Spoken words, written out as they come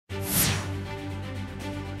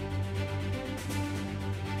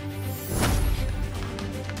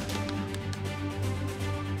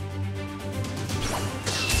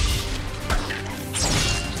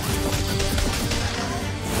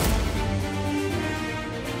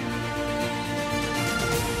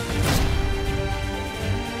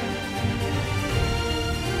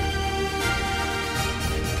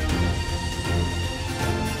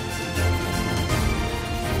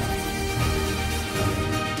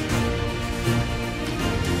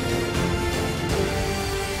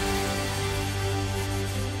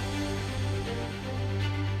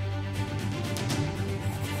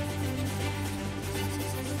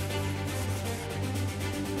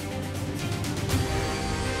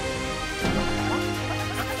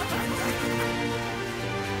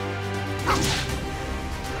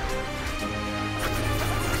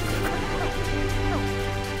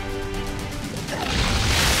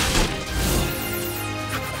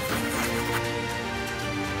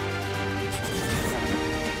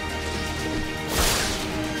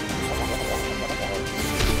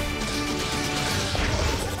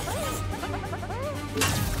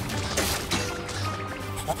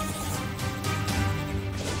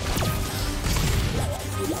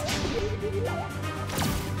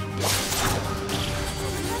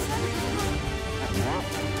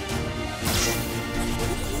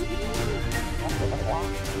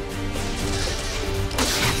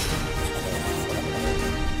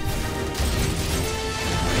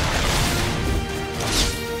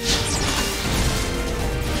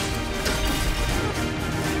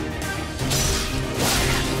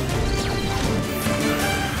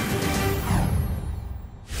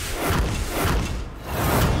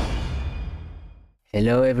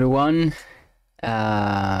Hello everyone.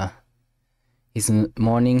 It's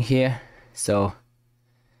morning here, so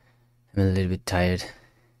I'm a little bit tired.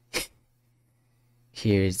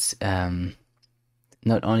 Here it's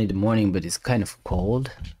not only the morning, but it's kind of cold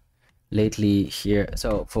lately here.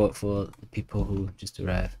 So for the people who just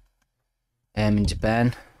arrived, I'm in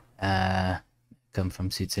Japan. Come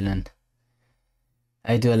from Switzerland.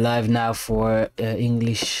 I do a live now for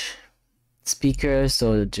English speakers,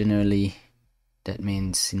 so generally that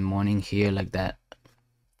means in morning here, like that.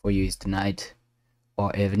 For you is the night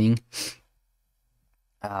or evening.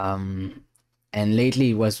 And lately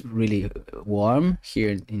it was really warm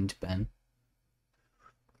here in Japan,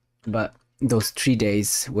 but those 3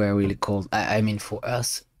 days were really cold. I mean, for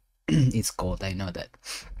us it's cold. I know that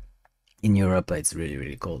in Europe it's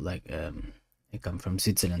really cold. Like I come from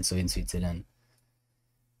Switzerland, so in Switzerland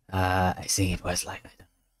I think it was like, I don't know,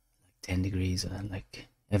 like 10 degrees, or like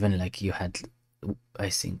even like you had, I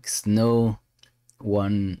think, snow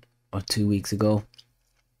 1 or 2 weeks ago.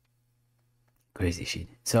 Crazy shit.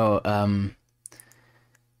 So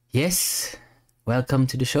yes, welcome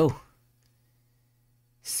to the show.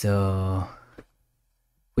 So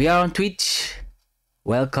we are on Twitch.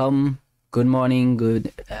 Welcome. Good morning,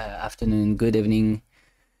 good afternoon, good evening.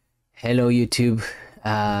 Hello YouTube.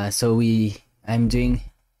 I'm doing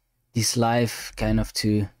this live kind of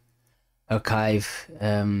to archive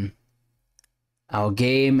our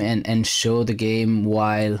game and show the game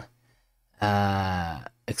while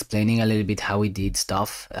explaining a little bit how we did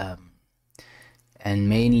stuff. And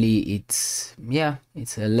mainly it's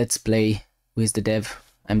a let's play with the dev.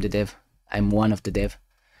 I'm the dev. I'm one of the dev.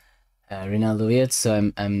 Rinaldo,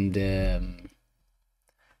 so I'm the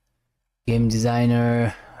game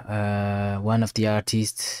designer, one of the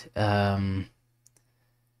artists,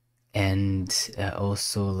 and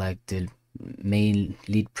also like the main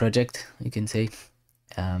lead project, you can say.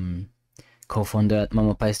 Co-founder at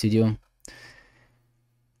Momo-Pi studio.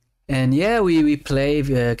 And yeah, we play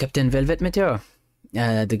Captain Velvet Meteor.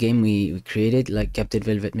 The game we created, like Captain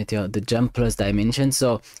Velvet Meteor, the jump plus dimension.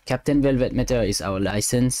 So Captain Velvet Meteor is our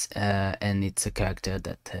license, and it's a character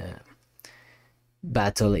that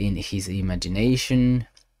battle in his imagination,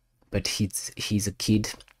 but he's a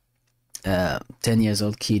kid, 10 years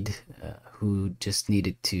old kid, who just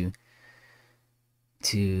needed to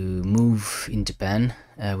move in Japan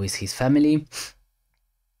with his family.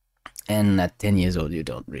 And at 10 years old, you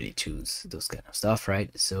don't really choose those kind of stuff, right?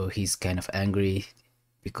 So he's kind of angry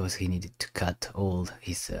because he needed to cut all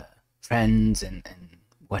his friends and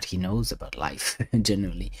what he knows about life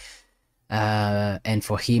generally. And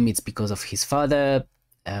for him, it's because of his father,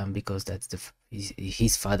 because that's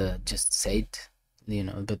his father just said, you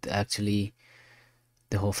know, but actually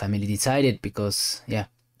the whole family decided because, yeah,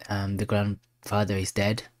 the grandfather is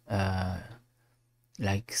dead,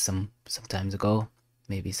 like some times ago,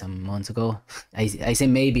 maybe some months ago. I say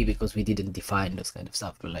maybe because we didn't define those kind of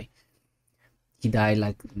stuff, but like he died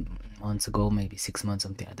like months ago, maybe 6 months,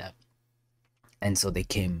 something like that. And so they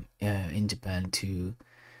came in Japan to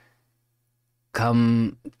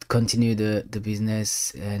continue the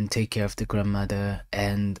business and take care of the grandmother,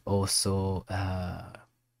 and also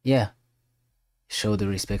show the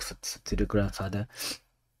respect to the grandfather.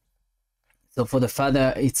 So for the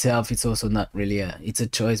father itself, it's also not really it's a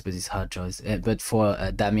choice, but it's a hard choice. But for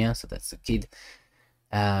Damien, so that's the kid,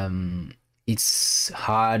 it's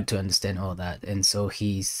hard to understand all that, and so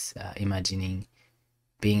he's imagining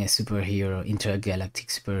being a superhero, intergalactic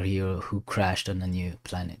superhero who crashed on a new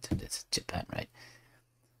planet. That's Japan, right?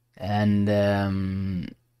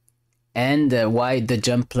 And why the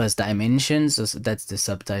jump plus dimensions, so that's the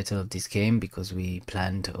subtitle of this game, because we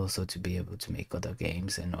planned also to be able to make other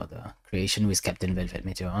games and other creation with Captain Velvet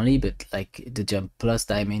Meteor only, but like the jump plus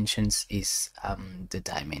dimensions is the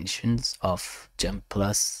dimensions of Jump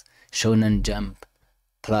Plus, Shonen Jump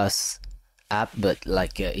Plus app, but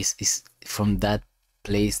like is from that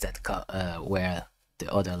place that where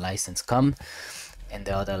the other license come, and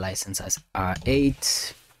the other licenses are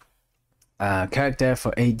 8 character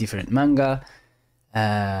for 8 different manga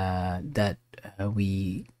that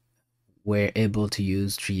we were able to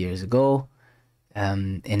use 3 years ago,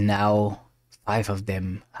 and now 5 of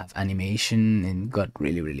them have animation and got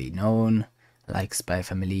really known, like Spy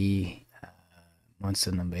Family,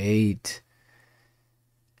 Monster Number 8,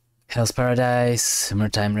 Hell's Paradise,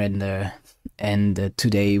 Summertime Render, and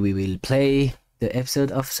today we will play the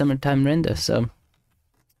episode of Summertime Render. So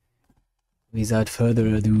without further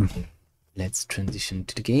ado, let's transition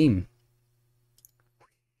to the game.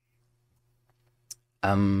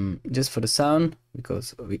 Just for the sound,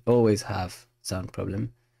 because we always have sound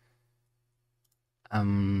problem,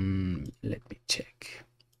 Let me check.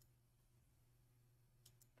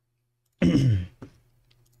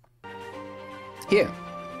 Here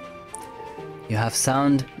you have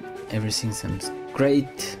sound, everything sounds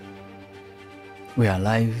great. We are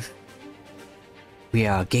live, we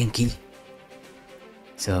are Genki,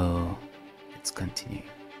 so let's continue.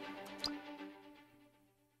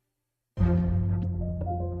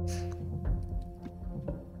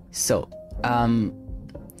 So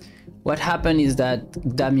what happened is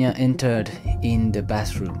that Damien entered in the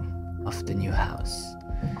bathroom of the new house,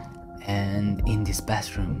 and in this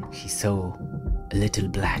bathroom he saw a little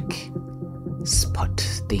black spot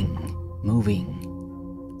thing moving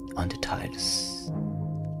on the tiles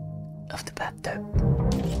of the bathtub.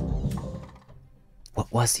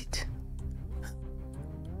 What was it?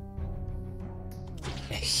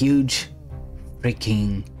 A huge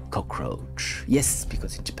freaking cockroach. Yes,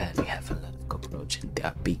 because in Japan we have a lot of cockroach and they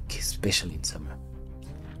are big, especially in summer.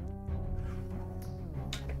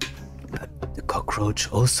 But the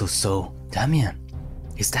cockroach also saw Damien.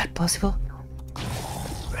 Is that possible?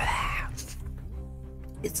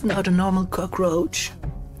 It's not a normal cockroach.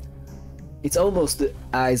 It's almost the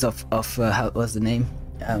eyes of how was the name?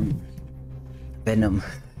 Venom.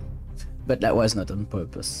 But that was not on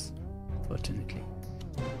purpose, fortunately.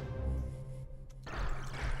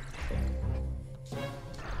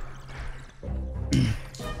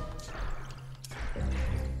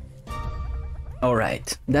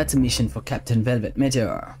 Alright, that's a mission for Captain Velvet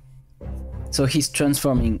Meteor. So he's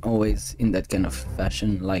transforming always in that kind of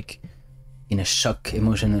fashion, like in a shock,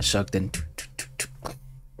 emotional shock, then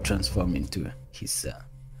transform into his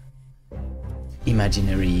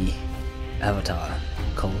imaginary avatar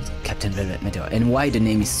called Captain Velvet Meteor. And why the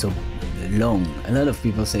name is so long? A lot of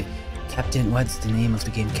people say, Captain, what's the name of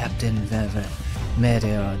the game? Captain Velvet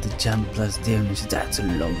Meteor, the jump plus damage. That's a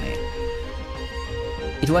long name.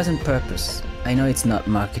 It wasn't purpose. I know it's not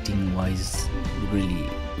marketing wise, really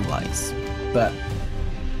wise, but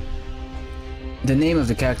the name of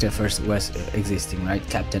the character first was existing, right?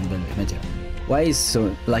 Captain Velvet Meteor. Why is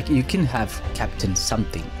so, like, you can have Captain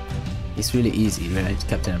something. It's really easy, right?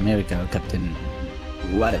 Captain America or Captain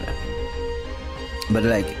whatever. But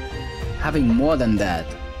like, having more than that,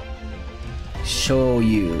 show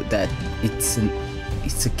you that it's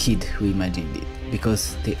a kid who imagined it,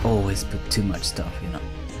 because they always put too much stuff, you know.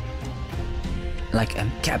 Like,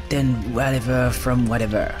 I'm Captain whatever from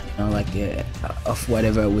whatever, you know, like of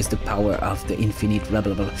whatever with the power of the infinite blah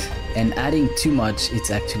blah blah. And adding too much,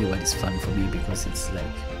 it's actually what is fun for me, because it's like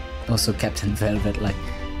also Captain Velvet, like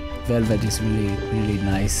Velvet is really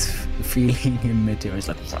nice feeling in Meteor, it's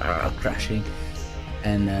like crashing.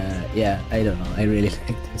 And yeah, I don't know, I really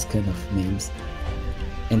like those kind of names.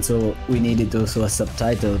 And so we needed also a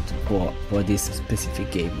subtitle for this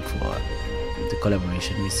specific game, for the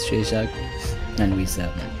collaboration with Sheshak and with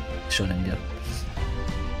Shonen Jump.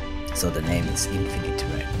 So the name is Infinite,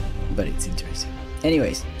 right? But it's interesting.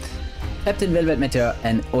 Anyways, Captain Velvet Meteor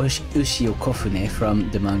and Ushio Kofune from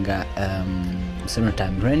the manga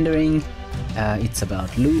Summertime Rendering. It's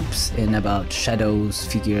about loops and about shadows,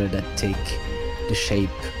 figure that take the shape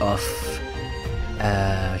of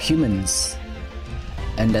humans.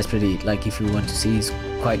 And that's pretty, like, if you want to see,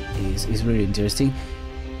 it's really interesting.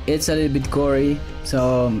 It's a little bit gory,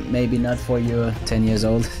 so maybe not for you 10 years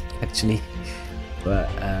old actually, but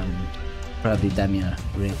probably Damien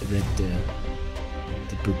read the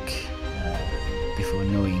book before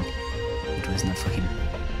knowing it was not for him.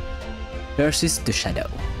 Versus the Shadow,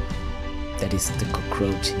 that is the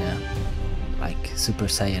cockroach in a like Super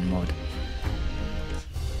Saiyan mode.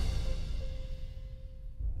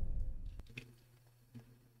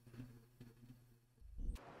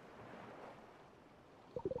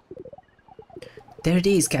 There it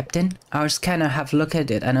is, Captain. Our scanner have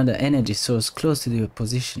located another energy source close to your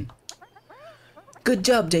position. Good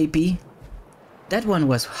job, JP. That one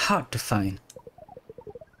was hard to find.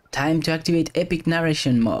 Time to activate epic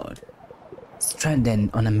narration mode.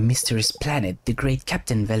 Stranded on a mysterious planet, the great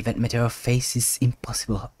Captain Velvet Meteor faces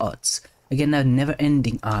impossible odds against a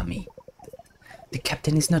never-ending army. The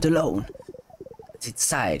captain is not alone. At its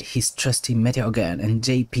side, his trusty meteor gun and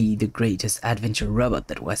JP, the greatest adventure robot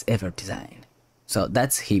that was ever designed. So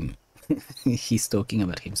that's him. He's talking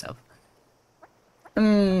about himself.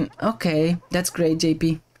 Okay, that's great,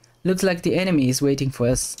 JP. Looks like the enemy is waiting for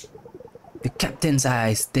us. The captain's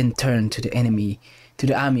eyes then turn to the enemy, to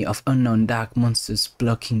the army of unknown dark monsters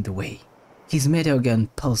blocking the way. His meteor gun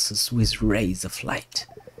pulses with rays of light.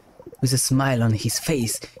 With a smile on his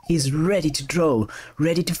face, he is ready to draw,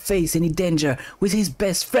 ready to face any danger with his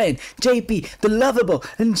best friend, JP, the lovable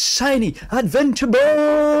and shiny adventure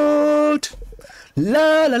boat!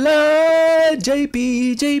 La la la,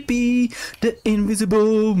 JP, JP, the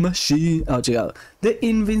invisible machine. Oh, check out the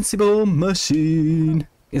invincible machine.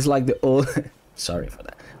 It's like the old. Sorry for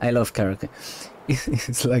that. I love karaoke.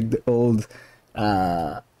 It's like the old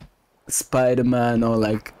Spider-Man or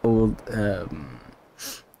like old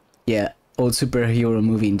yeah, old superhero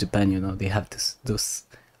movie in Japan. You know, they have those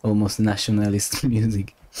almost nationalist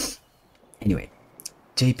music. Anyway,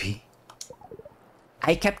 JP.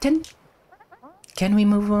 Hi, Captain. Can we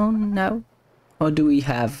move on now, or do we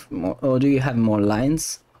have more? Or do you have more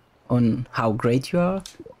lines on how great you are?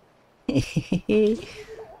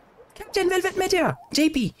 Captain Velvet Meteor,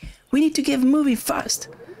 JP, we need to get moving fast.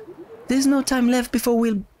 There's no time left before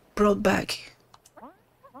we're brought back.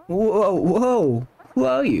 Whoa, whoa, who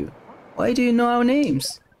are you? Why do you know our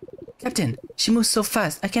names? Captain, she moves so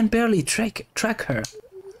fast, I can barely track her.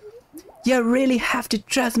 You really have to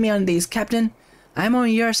trust me on this, Captain. I'm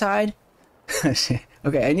on your side.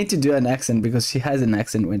 Okay, I need to do an accent because she has an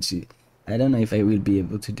accent when she... I don't know if I will be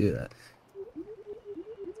able to do that.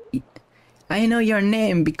 I know your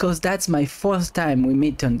name because that's my 4th time we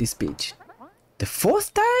meet on this beach. The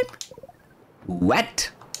 4th time?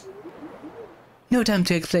 What? No time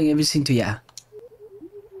to explain everything to ya.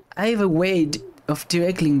 I have a way of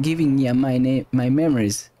directly giving ya my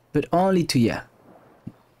memories, but only to ya.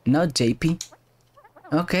 Not JP.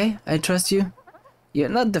 Okay, I trust you. You're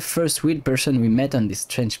not the first weird person we met on this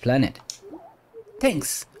strange planet.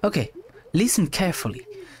 Thanks. Okay, listen carefully.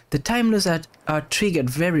 The time loops are triggered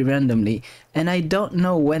very randomly, and I don't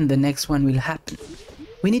know when the next one will happen.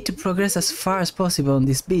 We need to progress as far as possible on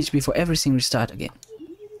this beach before everything restarts again.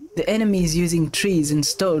 The enemy is using trees and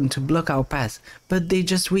stone to block our path, but they're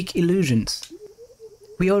just weak illusions.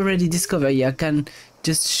 We already discovered you can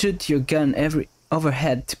just shoot your gun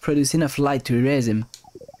overhead to produce enough light to erase him.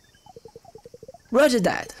 Roger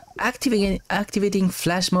that! Activating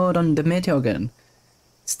flash mode on the meteor gun.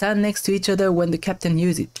 Stand next to each other when the captain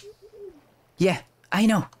uses it. Yeah, I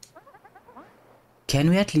know. Can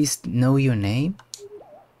we at least know your name?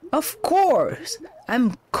 Of course!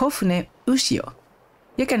 I'm Kofune Ushio.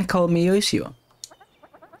 You can call me Ushio.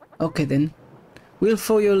 Okay then. We'll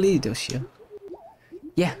follow your lead, Ushio.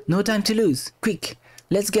 Yeah, no time to lose. Quick,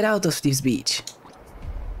 let's get out of this beach.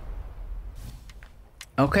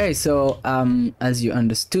 Okay, so as you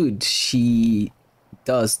understood, she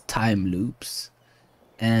does time loops,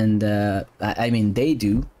 and I mean they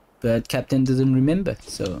do, but Captain doesn't remember,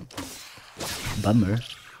 so bummer.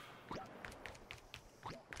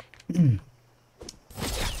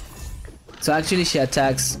 So actually she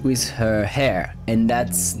attacks with her hair, and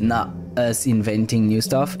that's not us inventing new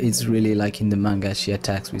stuff. It's really like in the manga she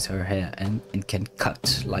attacks with her hair and can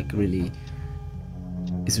cut like really.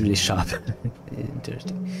 It's really sharp.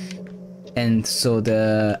 Interesting. And so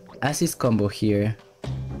the assist combo here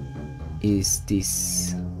is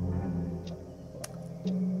this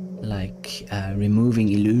like removing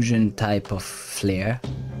illusion type of flare.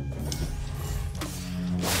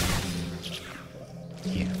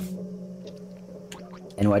 Here.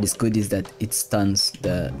 And what is good is that it stuns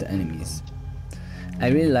the enemies. I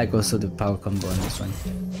really like also the power combo on this one.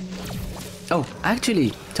 Oh,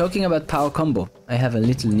 actually, talking about power combo, I have a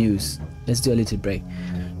little news. Let's do a little break.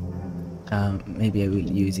 Maybe I will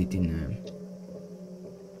use it in...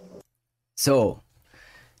 So,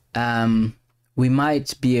 we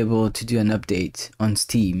might be able to do an update on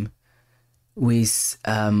Steam with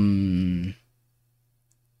the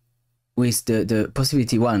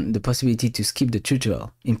possibility, 1, the possibility to skip the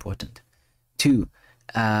tutorial, important. 2,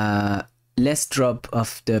 less drop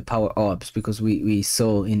of the power orbs, because we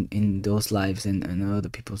saw in those lives and other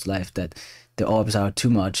people's life that the orbs are too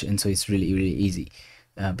much, and so it's really easy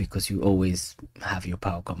because you always have your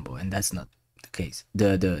power combo, and that's not the case.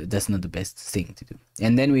 That's not the best thing to do.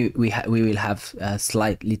 And then we will have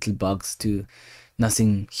slight little bugs to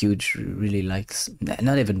nothing huge, really, like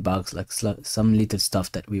not even bugs, like some little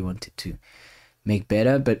stuff that we wanted to make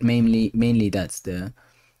better, but mainly that's the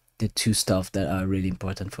 2 stuff that are really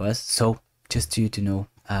important for us. So just you to know,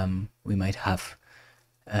 we might have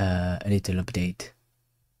a little update.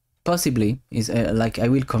 Possibly is like I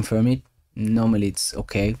will confirm it. Normally it's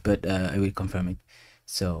okay, but I will confirm it.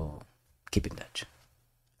 So keep in touch.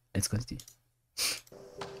 Let's continue.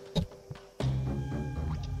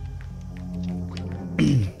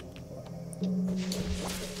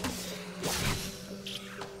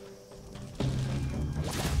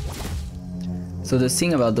 So the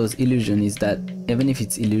thing about those illusion is that even if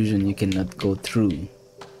it's illusion, you cannot go through.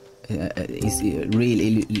 It's a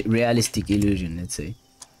realistic illusion, let's say.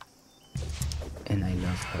 And I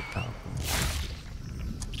love her power.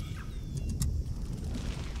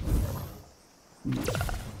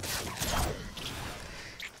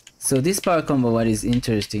 So this power combo, what is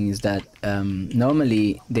interesting is that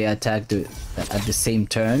normally they attack at the same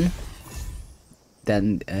turn.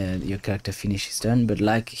 Then your character finishes turn, but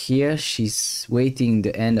like here, she's waiting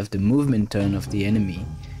the end of the movement turn of the enemy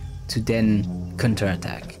to then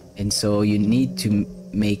counterattack. And so you need to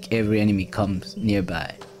make every enemy come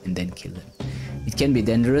nearby and then kill them. It can be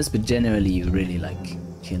dangerous, but generally you really like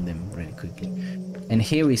kill them really quickly. And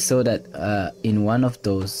here we saw that in one of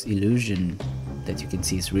those illusion that you can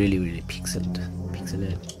see is really pixeled.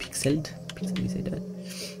 Pixel, you say that?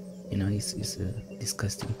 You know, it's a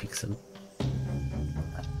disgusting pixel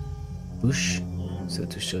bush. So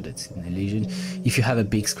to show that it's an illusion. If you have a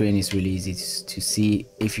big screen, it's really easy to see.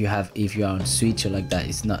 If you are on Switch or like that,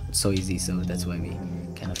 it's not so easy. So that's why we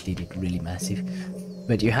kind of did it really massive.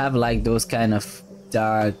 But you have like those kind of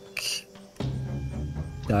dark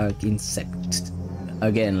insect,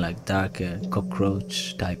 again like dark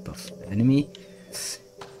cockroach type of enemy,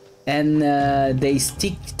 and they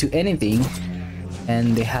stick to anything,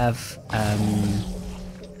 and they have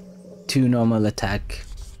 2 normal attack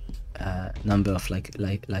number of like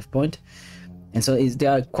life point, and so they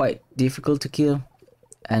are quite difficult to kill,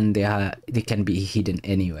 and they can be hidden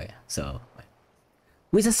anywhere. So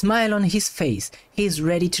with a smile on his face, he's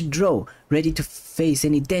ready to draw, ready to face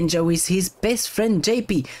any danger with his best friend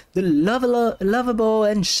JP, the lovable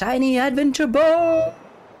and shiny adventure boat.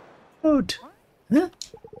 Huh?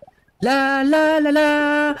 La la la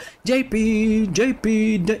la,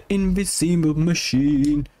 JP, the invisible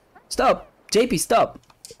machine. Stop, JP, stop.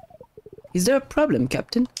 Is there a problem,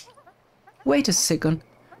 Captain? Wait a second,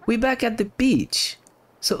 we're back at the beach.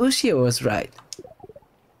 So Ushio was right.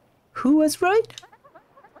 Who was right?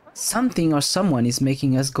 Something or someone is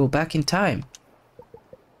making us go back in time.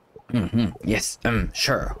 Yes,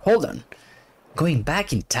 sure. Hold on. Going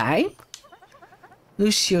back in time?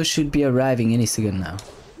 Ushio should be arriving any second now.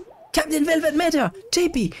 Captain Velvet Meteor!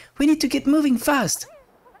 JP, we need to get moving fast.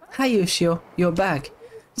 Hi Ushio, you're back.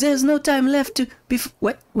 There's no time left to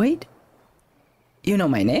wait? You know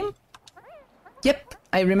my name? Yep,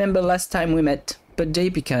 I remember last time we met, but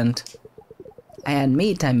JP can't. I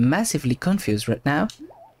admit I'm massively confused right now.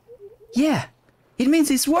 Yeah, it means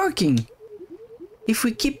it's working. If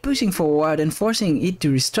we keep pushing forward and forcing it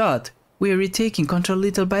to restart, we are retaking control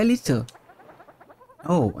little by little.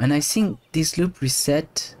 Oh, and I think this loop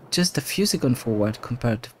reset just a few seconds forward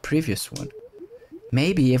compared to the previous one.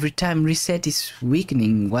 Maybe every time reset is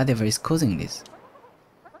weakening whatever is causing this.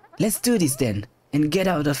 Let's do this then, and get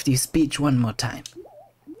out of this beach one more time.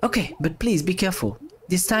 Okay, but please be careful.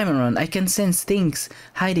 This time around I can sense things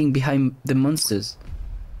hiding behind the monsters.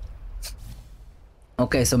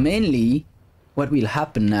 Okay, so mainly what will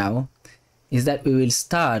happen now is that we will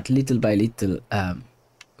start little by little.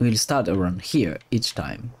 We will start around here each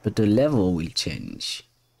time, but the level will change,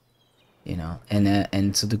 you know,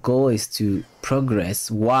 and so the goal is to progress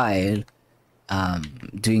while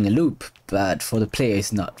doing a loop. But for the player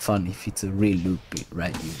it's not fun if it's a real loop,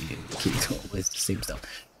 right? You keep always the same stuff.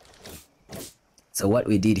 So what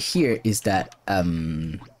we did here is that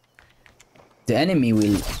the enemy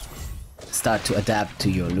will start to adapt to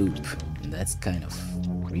your loop, and that's kind of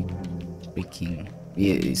freaking.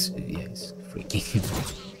 Yeah, it's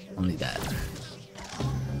freaking. Only that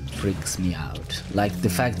freaks me out. Like the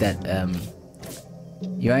fact that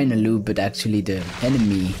you're in a loop, but actually the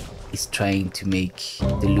enemy is trying to make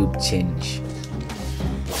the loop change.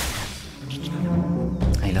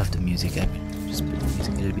 I love the music. I will just put the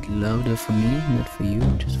music a little bit louder for me, not for you,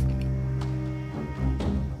 just for me.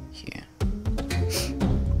 Here.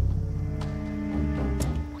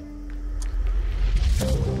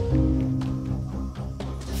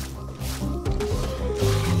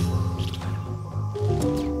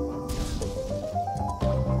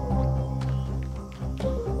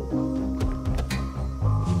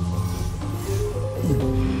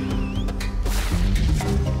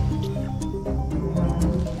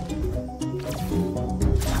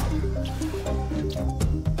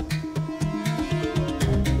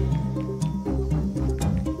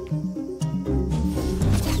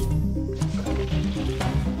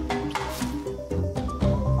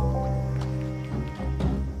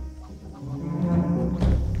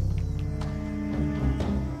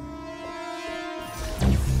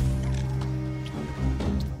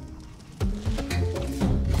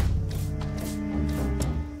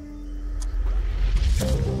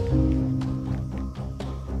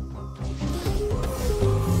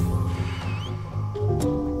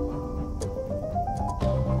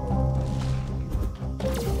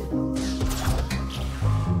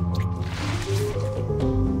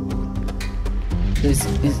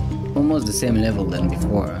 almost the same level than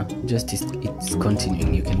before, just it's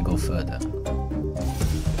continuing, you can go further.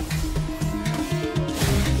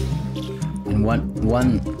 And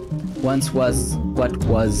once was what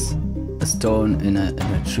was a stone in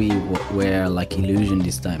a tree were like illusion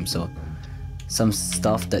this time, so some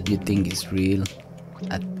stuff that you think is real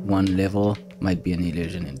at one level might be an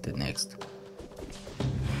illusion in the next.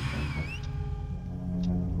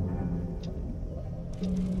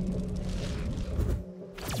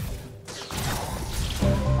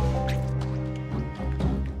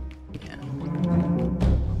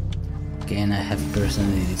 Again, I have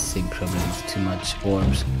personally the same problem with too much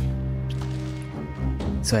orbs,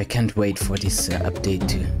 so I can't wait for this update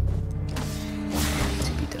to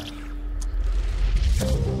be done.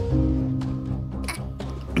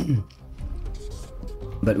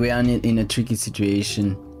 But we are in a tricky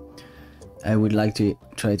situation. I would like to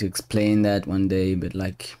try to explain that one day, but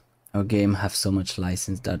like our game have so much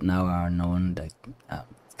license that now are known that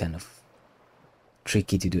it's kind of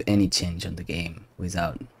tricky to do any change on the game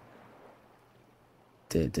without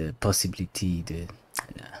the possibility,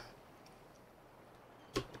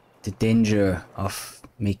 the danger of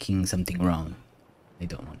making something wrong. I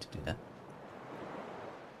don't want to do that.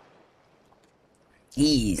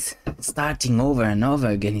 Jeez, starting over and over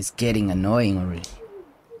again is getting annoying already.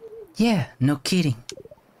 Yeah, no kidding.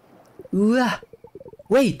 Ooh,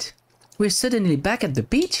 wait, we're suddenly back at the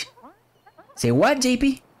beach? Say what,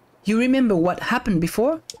 JP? You remember what happened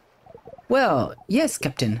before? Well, yes,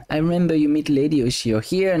 Captain. I remember you meet Lady Ushio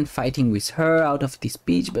here and fighting with her out of this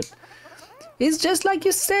beach, but it's just like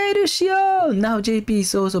you said, Ushio! Now JP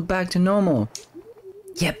is also back to normal.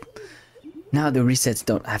 Yep. Now the resets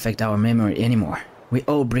don't affect our memory anymore. We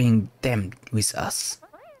all bring them with us.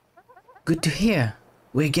 Good to hear.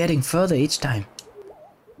 We're getting further each time.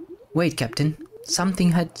 Wait, Captain.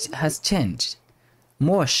 Something has changed.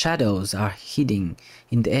 More shadows are hiding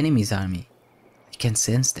in the enemy's army. I can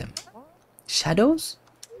sense them. Shadows?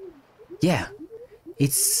 Yeah.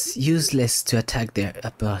 It's useless to attack their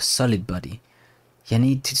upper solid body. You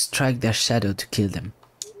need to strike their shadow to kill them.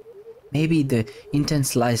 Maybe the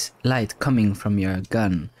intense light coming from your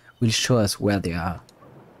gun will show us where they are.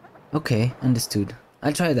 Okay, understood.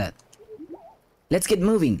 I'll try that. Let's get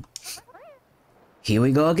moving. Here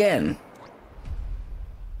we go again.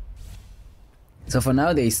 So for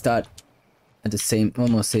now they start at the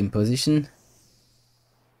almost same position.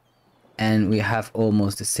 And we have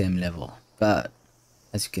almost the same level. But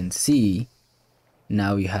as you can see,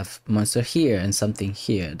 now you have monster here and something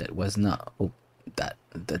here that was not that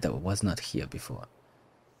was not here before.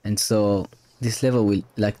 And so this level will,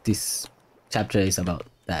 like, this chapter is about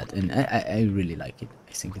that, and I really like it.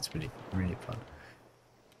 I think it's really fun.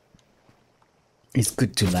 It's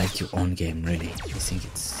good to like your own game, really. I think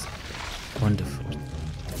it's wonderful.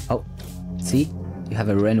 Oh, see? You have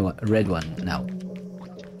a red one now.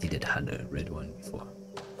 Didn't have a red one before.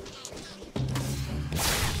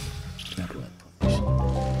 Not well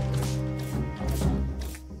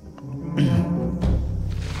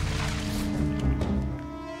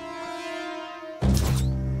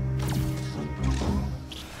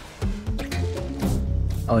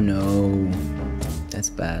Oh no, that's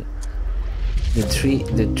bad. The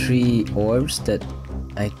three orbs that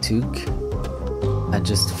I took, I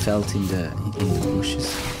just felt in the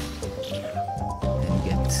bushes and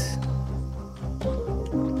get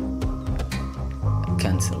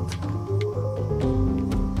cancelled.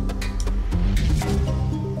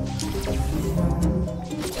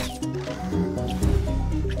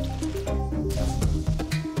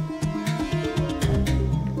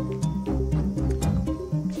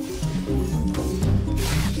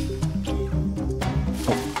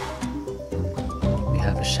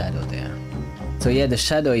 So yeah, the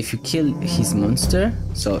shadow, if you kill his monster,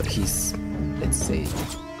 so his, let's say,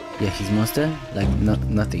 yeah, his monster, like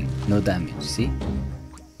nothing, no damage, see?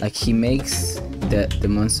 Like he makes the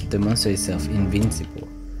monster itself invincible.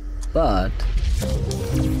 But,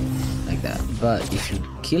 like that. But if you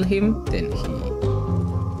kill him, then he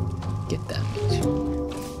get damage.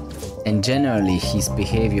 And generally his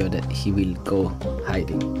behavior that he will go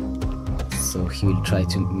hiding. So he will try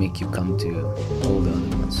to make you come to all the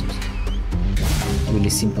other monsters. Really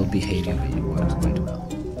simple behavior, but it works quite well.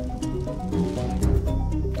 And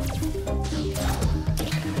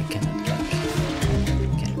I cannot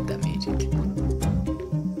damage it.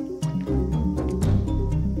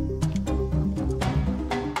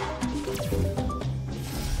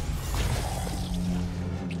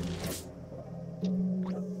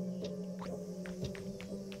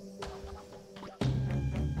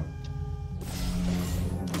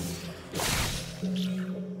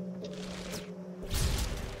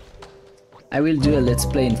 I will do a Let's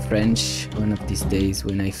Play in French one of these days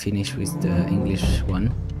when I finish with the English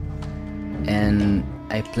one. And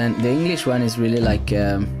I plan... The English one is really like...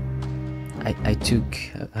 I took...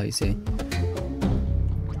 how you say?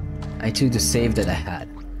 I took the save that I had.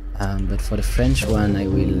 But for the French one, I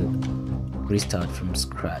will restart from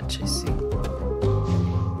scratch, I see.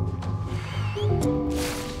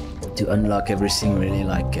 To unlock everything really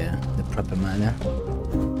like the proper manner.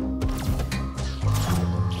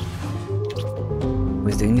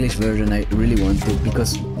 With the English version, I really wanted,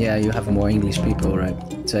 because yeah, you have more English people, right?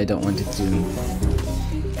 So I don't want it to,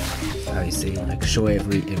 how you say, like show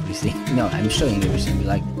everything. No, I'm showing everything.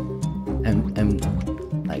 Like I'm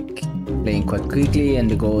like playing quite quickly, and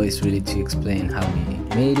the goal is really to explain how we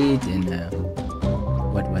made it and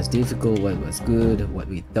what was difficult, what was good, what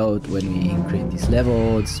we thought when we create this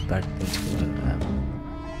level, this particular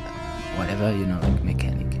whatever, you know, like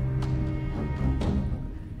mechanic.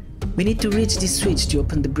 We need to reach this switch to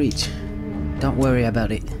open the bridge. Don't worry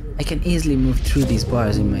about it. I can easily move through these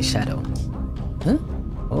bars in my shadow. Huh?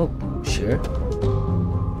 Oh, sure.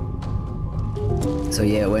 So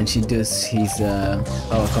yeah, when she does his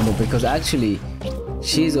power combo, because actually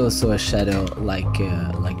she's also a shadow like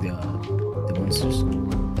the monsters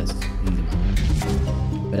that's in the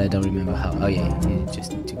manga. But I don't remember how. Oh yeah, you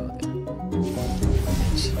just need to go there. And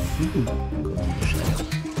then she go to the shadow.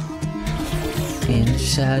 In the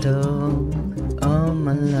shadow, oh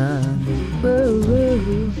my love. Whoa,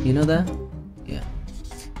 whoa. You know that? Yeah.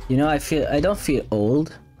 You know, I don't feel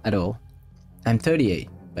old at all. I'm 38,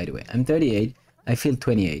 by the way. I'm 38. I feel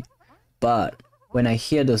 28. But when I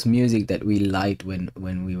hear those music that we liked when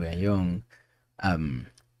we were young,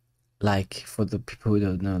 like for the people who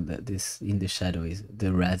don't know that this In the Shadow is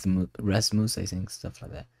the Rasmus, I think, stuff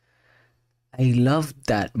like that. I love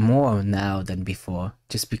that more now than before,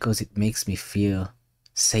 just because it makes me feel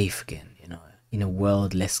safe again, you know, in a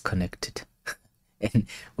world less connected. And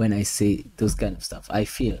when I say those kind of stuff, I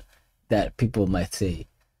feel that people might say,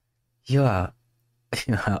 you are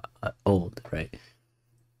old, right?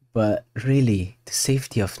 But really, the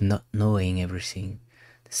safety of not knowing everything,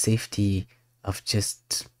 the safety of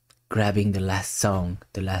just grabbing the last song,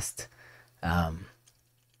 the last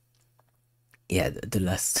the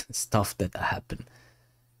last stuff that happened,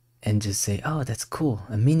 and just say, oh, that's cool,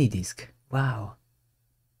 a mini disc, wow.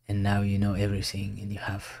 And now you know everything, and you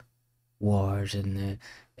have wars and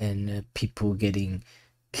people getting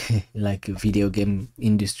like a video game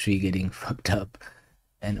industry getting fucked up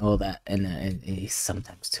and all that, and it's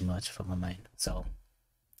sometimes too much for my mind. So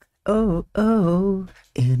oh, oh,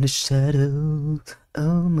 in the shadow,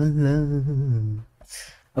 oh my love.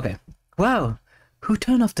 Okay, wow, who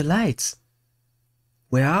turned off the lights?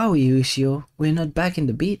 Where are we, Ushio? We're not back in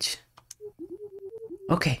the beach.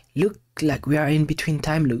 Okay, look like we are in between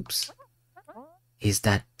time loops. Is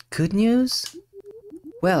that good news?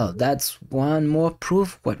 Well, that's one more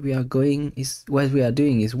proof what we are doing is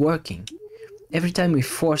working. Every time we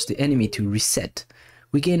force the enemy to reset,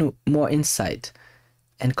 we gain more insight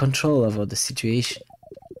and control over the situation.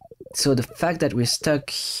 So the fact that we're stuck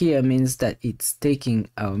here means that it's taking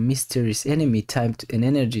our mysterious enemy time and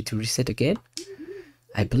energy to reset again?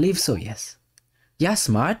 I believe so, yes. Yeah,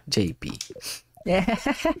 smart, JP.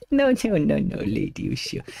 No, Lady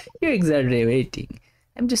Ushio. You're exaggerating.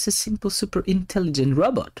 I'm just a simple, super intelligent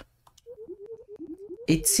robot.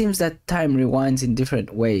 It seems that time rewinds in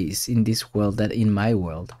different ways in this world than in my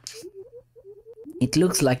world. It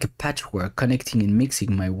looks like a patchwork connecting and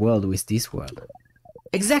mixing my world with this world.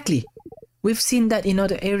 Exactly! We've seen that in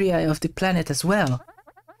other areas of the planet as well.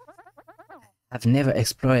 I've never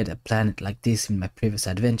explored a planet like this in my previous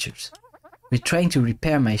adventures. We're trying to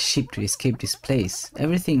repair my ship to escape this place.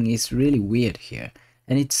 Everything is really weird here,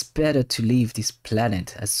 and it's better to leave this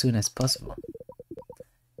planet as soon as possible.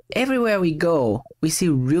 Everywhere we go, we see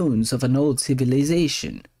ruins of an old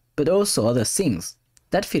civilization, but also other things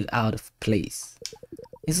that feel out of place.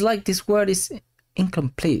 It's like this world is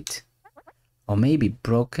incomplete, or maybe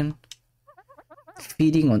broken,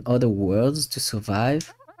 feeding on other worlds to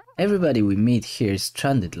survive. Everybody we meet here is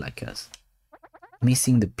stranded like us,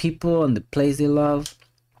 missing the people and the place they love.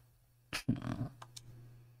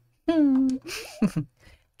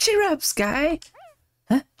 Cheer up, Sky!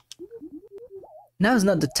 Huh? Now's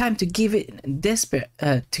not the time to give in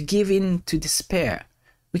to despair.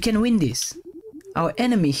 We can win this. Our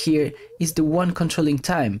enemy here is the one controlling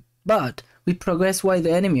time, but we progress while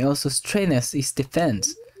the enemy also strengthens his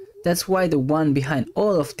defense. That's why the one behind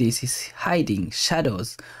all of this is hiding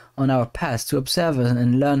shadows on our path to observe us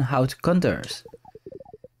and learn how to counter us.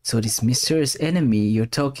 So this mysterious enemy you're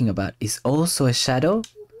talking about is also a shadow?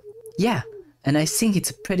 Yeah, and I think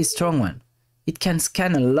it's a pretty strong one. It can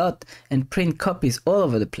scan a lot and print copies all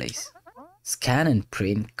over the place. Scan and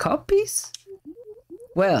print copies?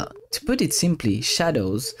 Well, to put it simply,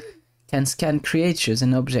 shadows can scan creatures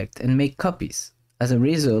and objects and make copies. As a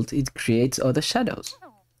result, it creates other shadows.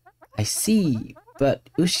 I see, but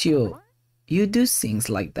Ushio, you do things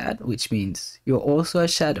like that, which means you're also a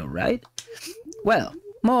shadow, right? Well,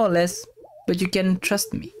 more or less, but you can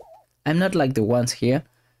trust me. I'm not like the ones here,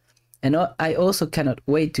 and I also cannot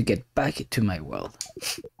wait to get back to my world.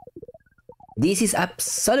 This is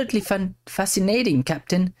absolutely fascinating,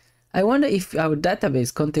 Captain. I wonder if our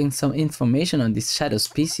database contains some information on this shadow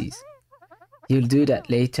species. You'll do that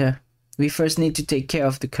later. We first need to take care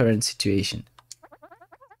of the current situation.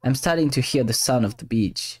 I'm starting to hear the sound of the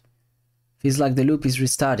beach. Feels like the loop is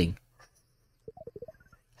restarting.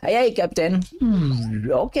 Hey, Captain.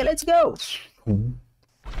 Okay, let's go.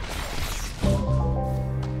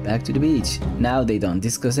 Back to the beach. Now they don't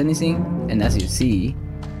discuss anything, and as you see,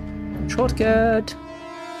 shortcut.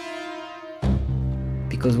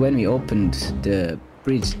 Because when we opened the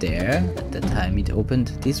bridge there, at that time it opened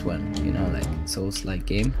this one, you know, like Souls-like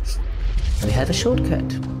game. We had a shortcut.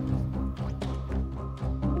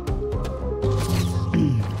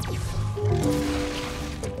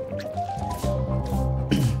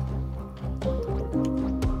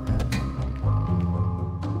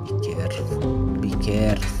 Be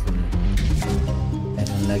careful. I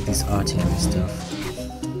don't like this artillery stuff.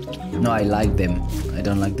 No, I like them. I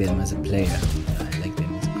don't like them as a player. I like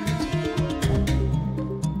them as a creator.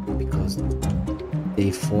 Because they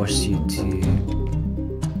force you to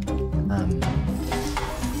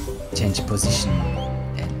change position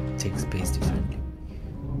and take space differently.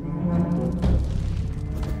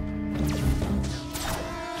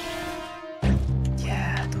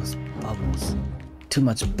 Yeah, those bubbles. Too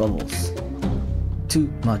much bubbles. Too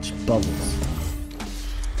much bubbles.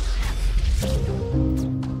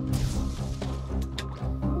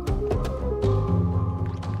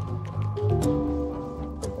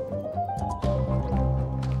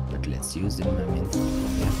 But let's use them, I mean.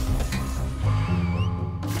 Yeah.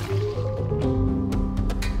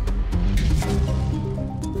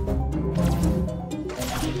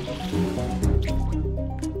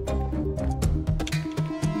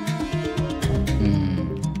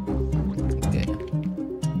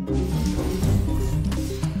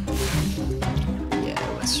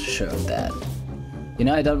 Of that, you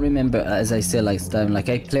know, I don't remember, as I said last time, like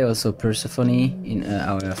I play also Persephone in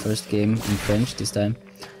our first game in French this time,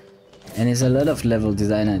 and it's a lot of level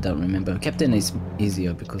design I don't remember. Captain is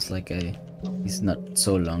easier because like it's not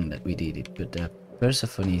so long that we did it, but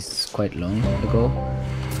Persephone is quite long ago,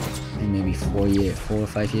 and maybe 4 or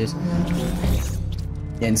 5 years,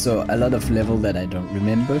 and so a lot of level that I don't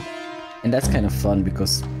remember, and that's kind of fun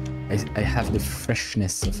because I have the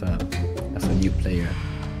freshness of a new player.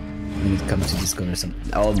 When it comes to discover some,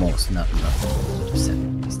 almost not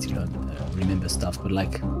 100%. I still don't remember stuff, but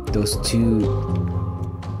like those two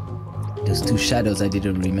shadows I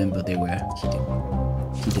didn't remember they were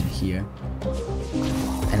hidden here,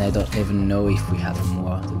 and I don't even know if we have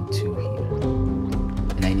more than 2 here.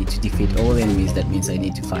 And I need to defeat all enemies. That means I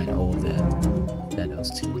need to find all the shadows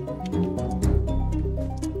too.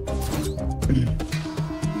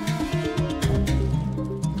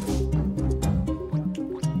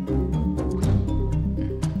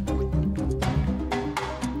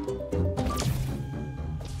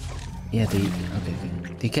 Yeah, okay.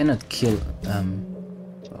 They cannot kill,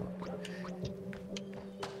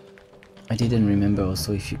 I didn't remember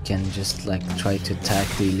also if you can just like try to attack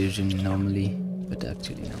the illusion normally, but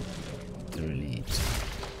actually no, you really need to.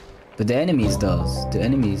 But the enemies does. The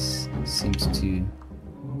enemies seems to...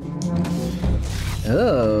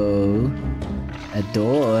 Oh! A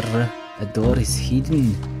door! A door is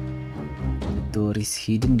hidden. The door is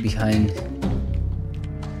hidden behind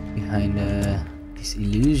this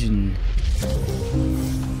illusion.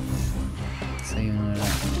 Sayonara.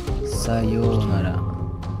 Sayonara.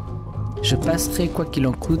 Je passerai quoi qu'il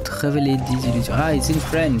en coûte, révéler 10 illusions. Ah, it's in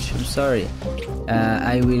French, I'm sorry.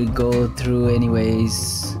 I will go through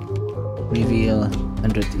anyways, reveal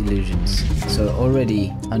 100 illusions. So already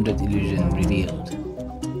 100 illusions revealed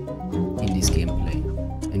in this gameplay.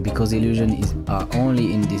 And because illusions are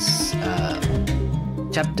only in this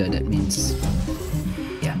chapter, that means,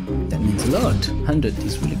 yeah, that means a lot. 100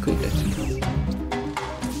 is really quick actually.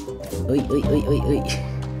 Oi, oi, oi, oi, oi.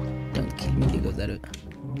 Don't kill me, Ligozaru.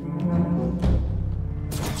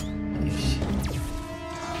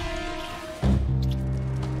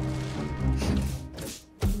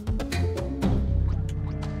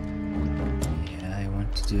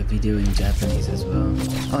 Do a video in Japanese as well.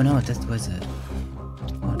 Oh no, that was a...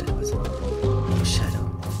 Oh, that was a...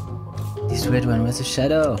 This red one was a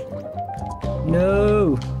shadow.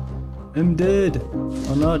 No! I'm dead!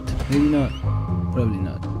 Or not? Maybe not. Probably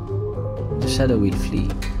not. The shadow will flee.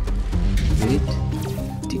 Will it?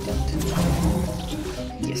 Didn't.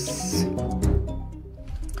 Yes.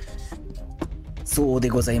 So de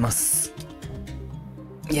gozaimasu.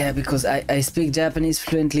 Yeah, because I speak Japanese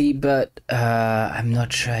fluently, but I'm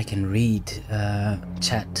not sure I can read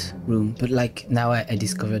chat room. But like now I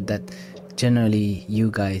discovered that generally you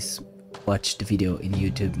guys watch the video in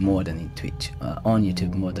YouTube more than in Twitch, on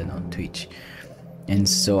YouTube more than on Twitch. And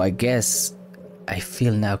so I guess I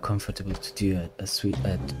feel now comfortable to do a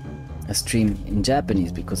stream in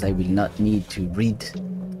Japanese because I will not need to read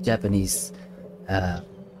Japanese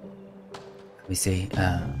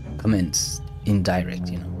comments indirect,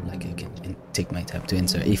 you know, like I can take my time to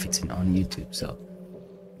answer if it's on YouTube. So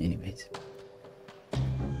anyways,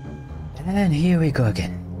 and here we go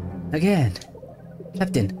again,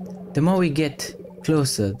 Captain. The more we get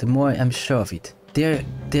closer, the more I'm sure of it.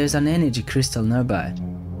 There's an energy crystal nearby,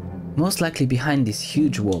 most likely behind these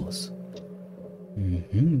huge walls.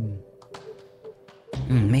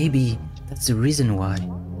 Maybe that's the reason why.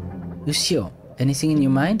 Ushio, anything in your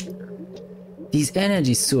mind? These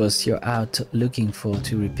energy sources you're out looking for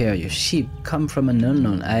to repair your ship come from an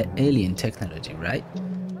unknown alien technology, right?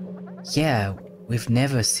 Yeah, we've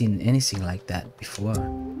never seen anything like that before.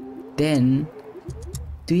 Then,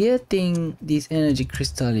 do you think this energy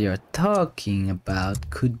crystal you're talking about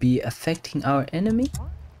could be affecting our enemy?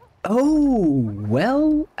 Oh,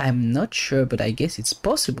 well, I'm not sure, but I guess it's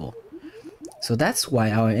possible. So that's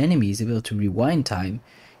why our enemy is able to rewind time.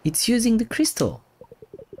 It's using the crystal.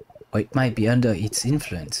 Or it might be under its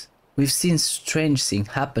influence. We've seen strange things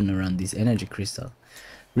happen around this energy crystal.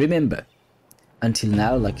 Remember, until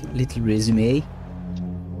now, like little resume.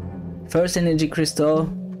 First energy crystal,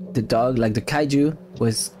 the dog, like the kaiju,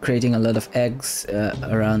 was creating a lot of eggs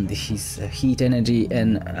around his heat energy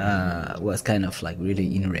and was kind of like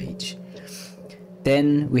really enraged.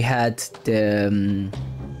 Then we had the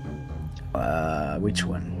which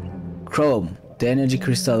one? Chrome. The energy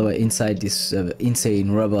crystal were inside this insane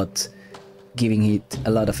robot, giving it a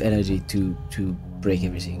lot of energy to break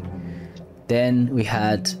everything. Then we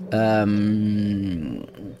had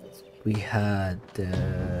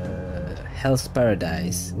Hell's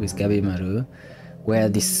Paradise with Gabimaru, where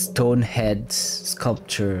this stone head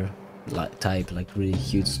sculpture type, like really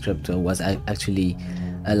huge sculpture, was actually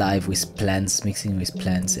alive with plants, mixing with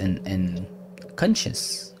plants and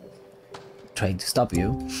conscious, trying to stop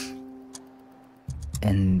you.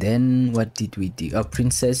 And then what did we do? Oh,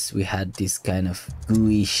 Princess, we had this kind of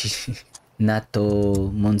gooey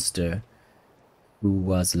natto monster who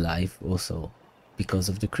was alive also because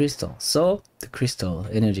of the crystal. So the crystal,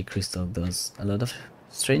 energy crystal, does a lot of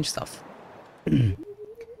strange stuff. The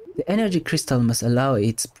energy crystal must allow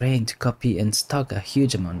its brain to copy and stock a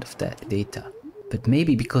huge amount of that data. But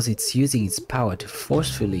maybe because it's using its power to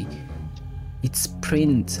forcefully, its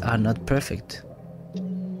prints are not perfect.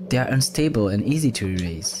 They are unstable and easy to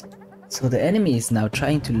erase. So the enemy is now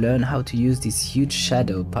trying to learn how to use this huge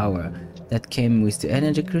shadow power that came with the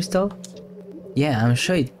energy crystal. Yeah, I'm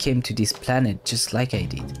sure it came to this planet just like I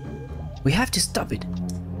did. We have to stop it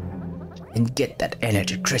and get that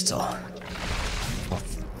energy crystal. For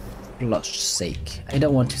Lord's sake. I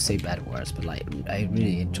don't want to say bad words, but like I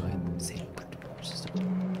really enjoy saying bad words.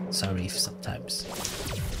 Sorry if sometimes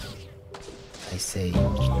I say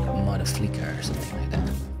mother flicker or something like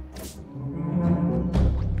that.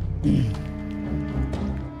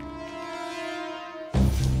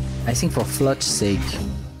 I think for Flood's sake,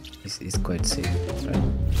 it's quite safe, right?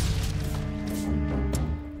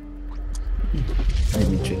 Let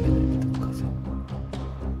me drink a little bit of coffee.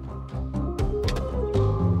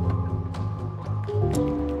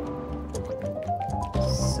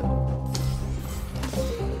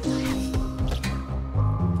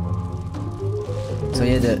 So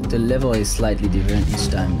yeah, the level is slightly different each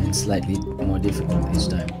time and slightly more difficult each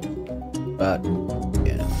time. But,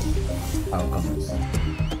 you know, power comes.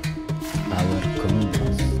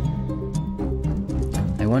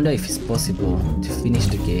 I wonder if it's possible to finish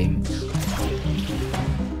the game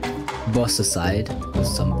boss aside, because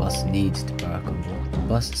some boss need the power combo.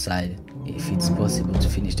 Boss aside, if it's possible to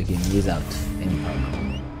finish the game without any power combo.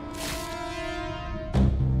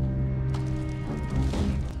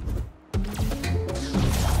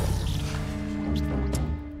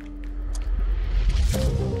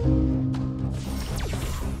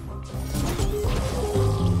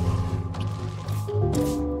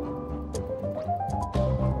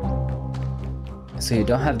 So you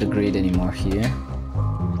don't have the grade anymore here.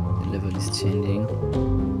 The level is changing.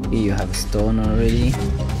 Here you have a stone already.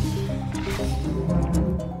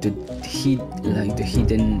 the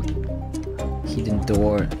hidden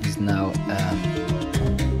door is now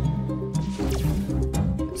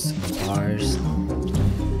some bars,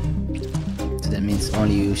 so that means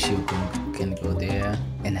only Ushio can go there,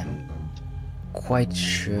 and I'm quite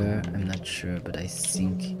sure, I'm not sure, but I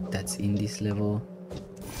think that's in this level.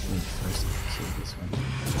 Wait, first kill this one.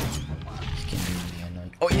 He can be really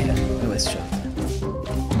annoying. Oh yeah, I was trapped.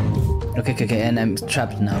 Okay, and I'm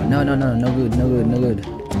trapped now. No good.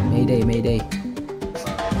 Mayday.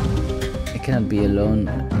 I cannot be alone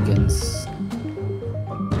against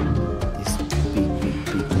this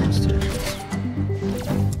big monster.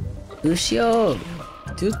 Ushio!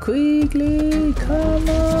 Too quickly! Come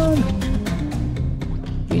on!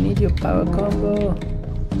 We need your power combo.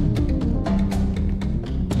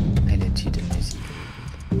 I let you do music.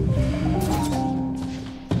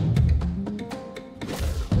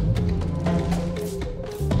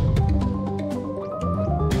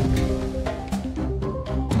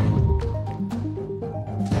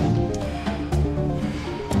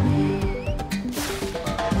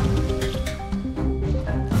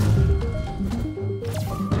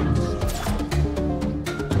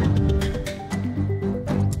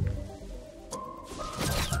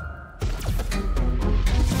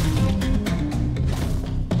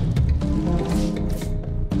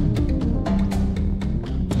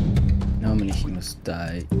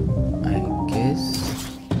 Die, I guess.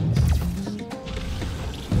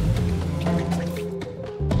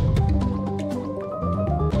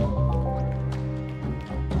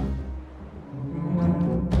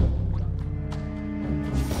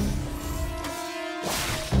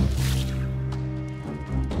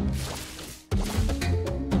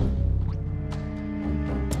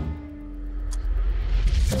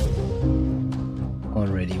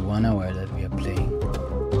 Already 1 hour that we are playing.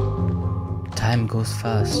 Time goes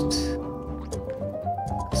fast,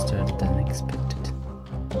 faster than expected.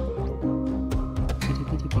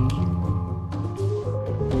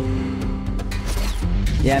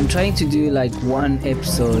 Yeah, I'm trying to do like one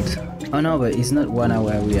episode. Oh no, but it's not 1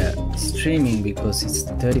 hour we are streaming, because it's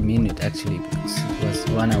 30 minutes actually, because it was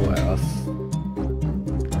 1 hour of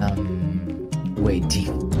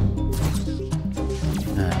waiting.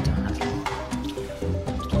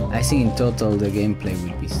 I think in total the gameplay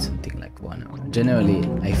will be something like 1 hour. Generally,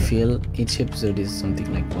 I feel each episode is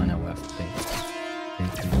something like 1 hour of play.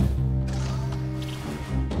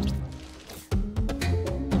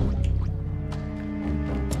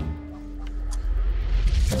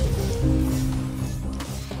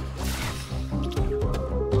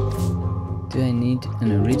 Do I need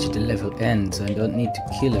and reach the level end, so I don't need to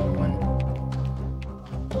kill everyone?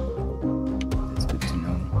 That's good to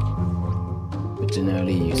know. But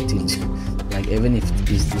generally, you still like, even if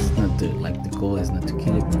this is not the goal is not to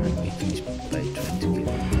kill everyone, we finish by trying to kill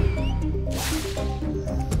everyone.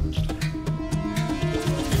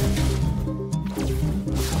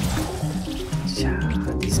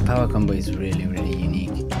 Yeah, this power combo is really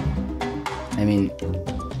unique. I mean,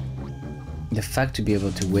 the fact to be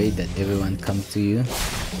able to wait that everyone comes to you,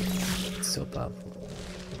 it's so powerful.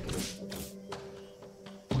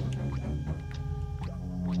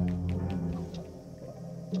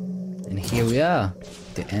 And here we are,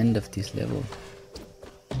 the end of this level.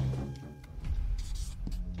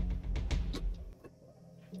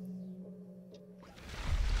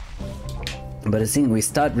 But I think we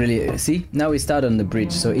start really, see, now we start on the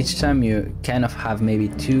bridge, so each time you kind of have maybe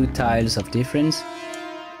 2 tiles of difference,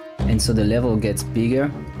 and so the level gets bigger.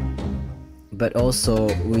 But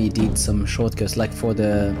also we did some shortcuts, like for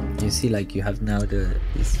the, you see, like you have now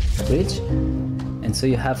this bridge, and so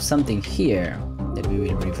you have something here that we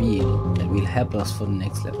will reveal that will help us for the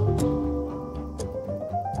next level.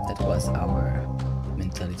 That was our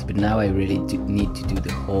mentality, but now I really need to do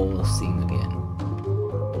the whole thing again.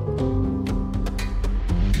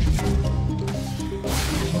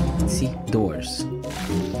 See, doors.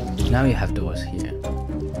 Now you have doors here.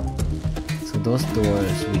 So those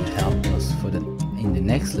doors will help us for in the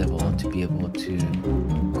next level to be able to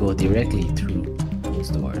go directly through those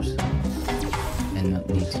doors and not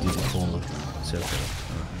need to do the whole circle.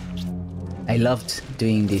 I loved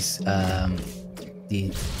doing this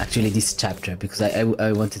actually this chapter, because I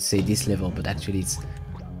wanted to say this level, but actually it's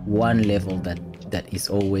one level that is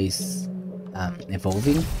always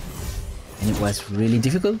evolving. And it was really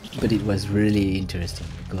difficult, but it was really interesting,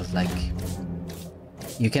 because like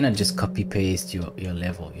you cannot just copy paste your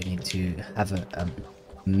level. You need to have a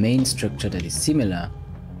main structure that is similar,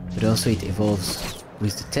 but also it evolves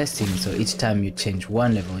with the testing. So each time you change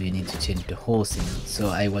one level, you need to change the whole thing. So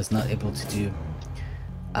I was not able to do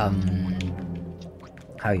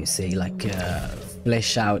how you say, like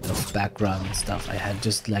flesh out of background and stuff. I had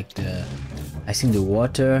just like I think the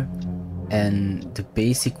water and the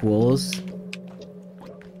basic walls,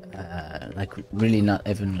 like really not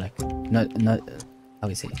even like not how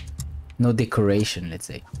you say, no decoration, let's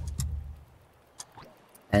say.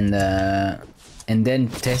 And then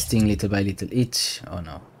testing little by little each, oh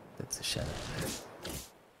no, that's a shadow,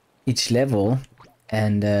 each level.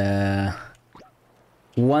 And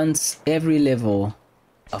once every level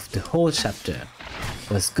of the whole chapter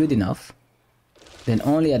was good enough, then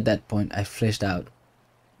only at that point I fleshed out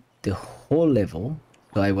the whole level.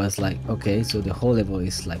 So I was like, okay, so the whole level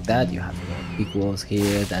is like that. You have big walls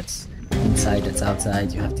here, that's inside, that's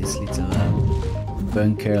outside. You have this little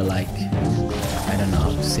bunker, like, I don't know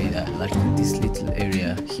how to say that, like this little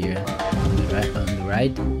area here on the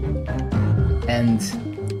right. And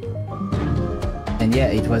yeah,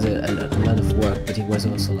 it was a lot of work, but it was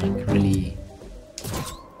also like really,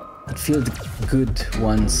 it felt good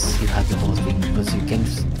once you have the whole thing, because you can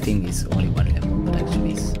think it's only one level, but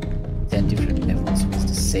actually it's 10 different levels with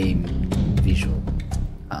the same visual,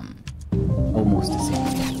 almost the same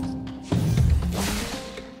visuals.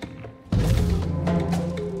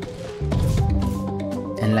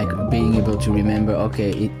 And like being able to remember,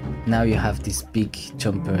 okay, now you have this big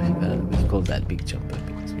jumper, we call that big jumper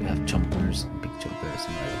because we have jumpers, big jumpers.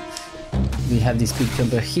 We have this big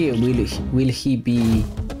jumper here. Will he be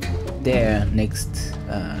there next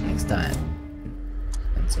time?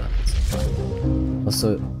 And so on and so forth.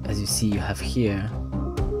 Also, as you see, you have here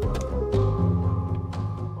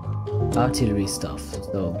artillery stuff.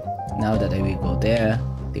 So now that I will go there,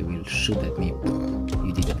 they will shoot at me.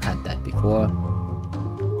 You didn't have that before.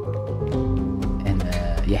 And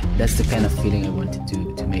yeah, that's the kind of feeling I wanted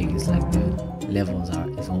to make. It's like the levels are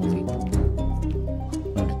evolving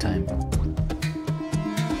all the time.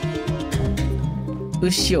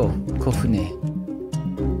 Ushio Kofune,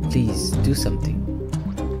 please do something.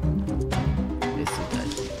 Let's see that.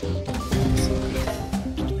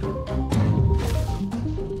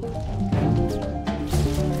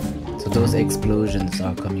 So those explosions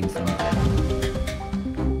are coming from there.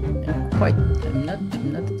 I'm not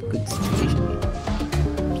in a good situation here.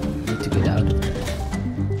 I need to get out of there.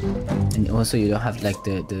 And also you don't have like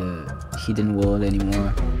the hidden wall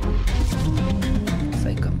anymore. If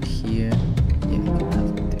I come here, yeah, we can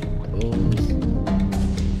have the walls.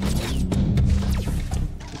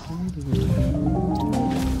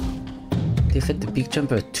 They fit the big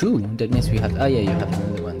jumper too. That means we have, oh yeah, you have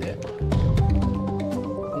another one there.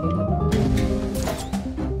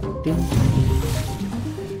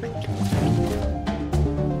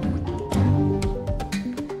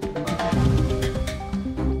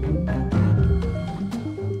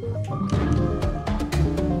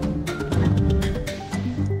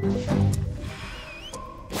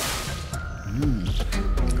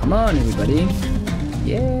 Come on, everybody!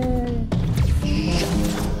 Yeah!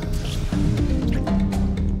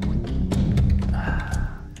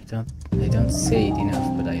 I don't say it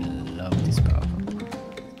enough, but I love this power.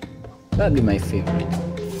 Probably my favorite.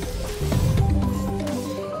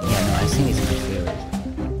 Yeah, no, I think it's my favorite.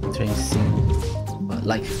 I'm trying to think. But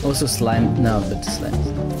like, also slime. No, but slime.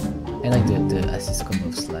 I like the assist combo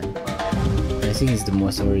of slime. But I think it's the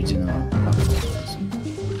most original power.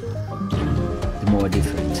 The more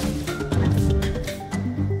different.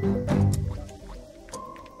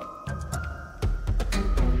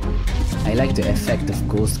 I like the effect of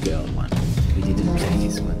Ghost Girl one. We didn't play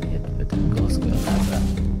this one yet, but Ghost Girl has a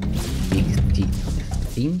big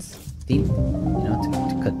teeth, you know, to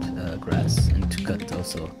cut grass and to cut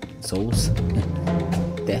also souls,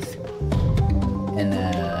 death. And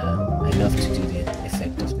I love to do the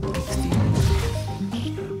effect of the big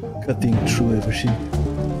teeth, cutting through everything.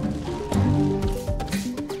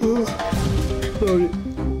 Sorry.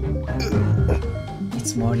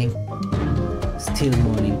 It's morning, still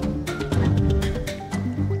morning.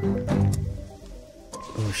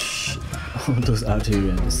 All those artillery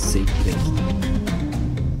in the same place.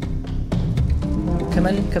 Come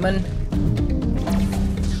on, come on.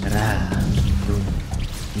 Ra, boom,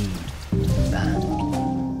 bam,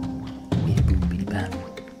 bidi boom, bidi bam.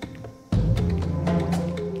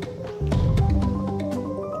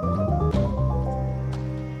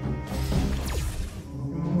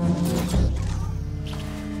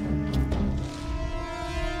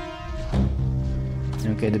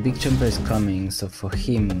 Okay, the big jumper is coming, so for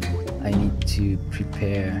him I need to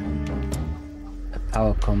prepare a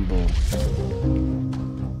power combo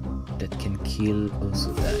that can kill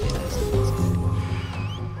also that.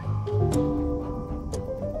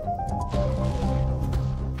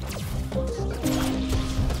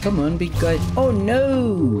 Come on, big guy. Oh no!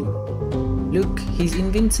 Look, he's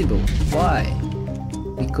invincible. Why?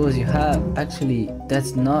 Because you have... Actually,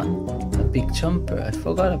 that's not a big jumper. I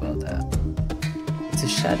forgot about that. It's a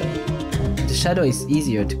shadow. The shadow is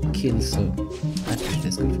easier to kill, so... Actually,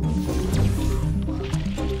 that's good for me.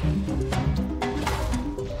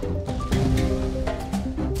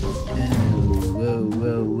 Whoa,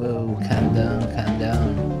 whoa, whoa. Calm down, calm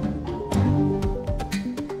down.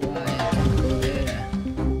 Why? I can't go there.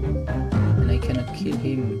 And I cannot kill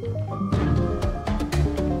him.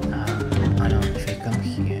 Oh no, if I come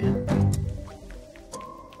here...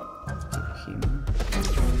 Kill him.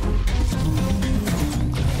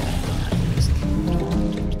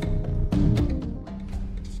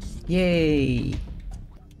 Yay!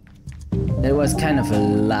 That was kind of a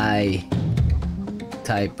lie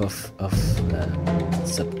type of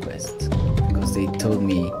sub-quest, because they told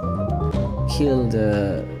me kill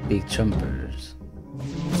the big jumpers,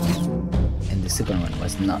 and the second one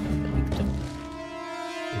was not a big jumper.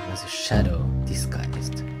 It was a shadow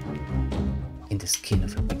disguised in the skin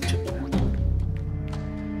of a big jumper.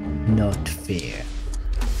 Not fair.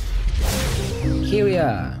 Here we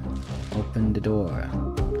are. Open the door.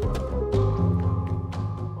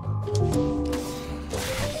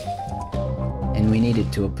 And we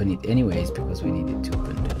needed to open it anyways, because we needed to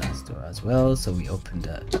open the last door as well, so we opened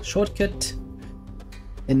the shortcut.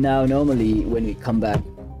 And now normally when we come back,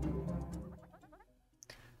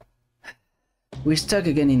 we're stuck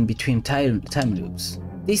again in between time loops.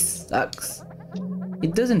 This sucks.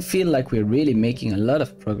 It doesn't feel like we're really making a lot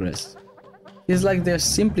of progress. It's like there's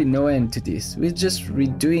simply no end to this. We're just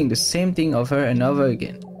redoing the same thing over and over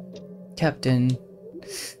again. Captain,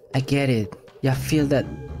 I get it. You feel that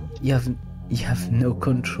you have no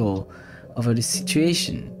control over the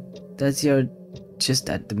situation, that you're just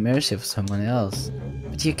at the mercy of someone else.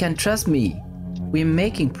 But you can trust me. We're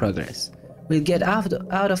making progress. We'll get out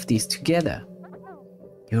of this together.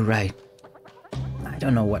 You're right. I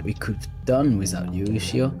don't know what we could have done without you,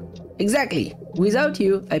 Ushio. Exactly. Without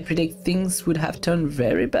you, I predict things would have turned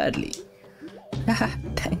very badly. Haha,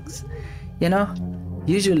 thanks. You know,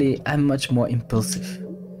 usually I'm much more impulsive.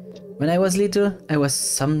 When I was little, I was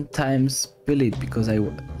sometimes bullied because I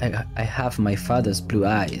have my father's blue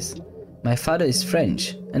eyes. My father is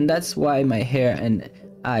French, and that's why my hair and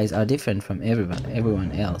eyes are different from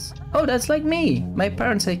everyone else. Oh, that's like me. My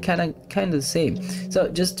parents are kind of the same. So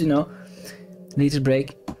just to know, little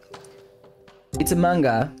break. It's a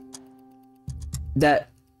manga that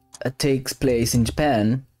takes place in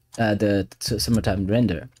Japan, the summertime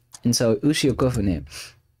render. And so Ushio Kofune,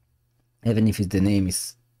 even if the name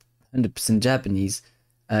is 100% Japanese,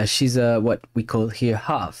 she's a what we call here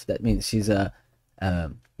half. That means she's a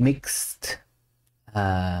mixed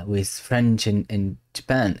with French and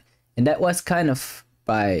Japan, and that was kind of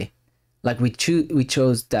by like we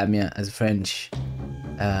chose Damien as a French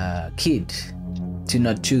kid to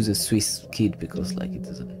not choose a Swiss kid, because like it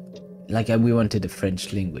doesn't like we wanted the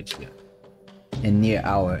French language here and near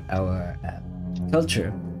our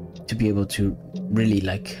culture to be able to really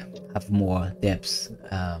like have more depth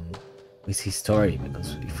with his story,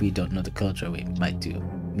 because if we don't know the culture we might do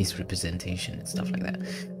misrepresentation and stuff like that.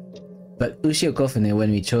 But Ushio Kofune,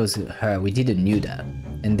 when we chose her, we didn't knew that,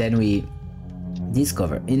 and then we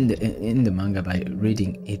discover in the manga by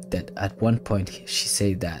reading it that at one point she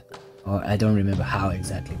said that, or I don't remember how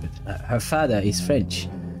exactly, but her father is French,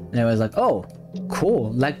 and I was like, oh,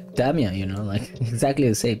 cool, like Damien, you know, like exactly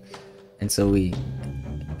the same. And so we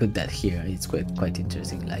put that here. It's quite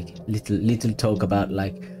interesting, like little talk about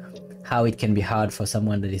like how it can be hard for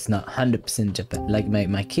someone that is not 100% Japan. Like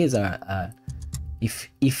my kids are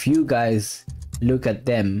if you guys look at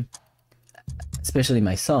them, especially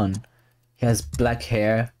my son, he has black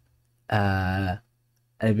hair, a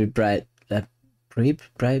bit bright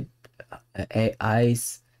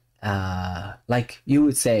eyes, like you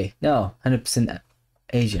would say, no, 100%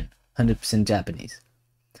 Asian, 100% Japanese.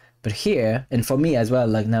 But here, and for me as well,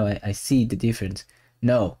 like now I see the difference.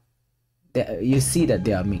 No, you see that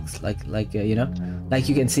they are mixed, like you know, like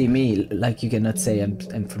you can see me, like you cannot say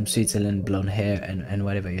I'm from Switzerland, blonde hair and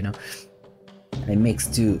whatever, you know. I mix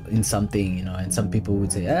too in something, you know, and some people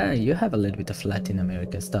would say, you have a little bit of Latin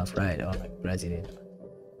American stuff, right? Or like Brazilian,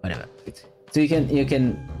 whatever. So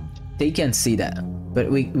they can see that, but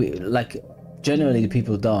we like generally the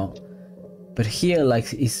people don't. But here,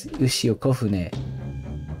 like, is Ushio Kofune.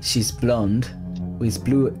 She's blonde with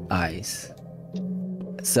blue eyes,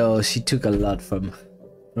 so she took a lot from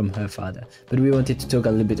her father. But we wanted to talk a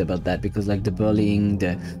little bit about that, because like the bullying,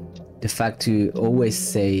 the fact to always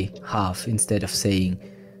say half instead of saying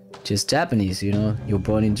just Japanese, you know, you're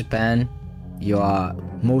born in Japan, you are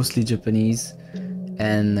mostly Japanese,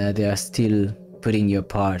 and they are still putting your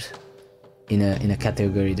part in a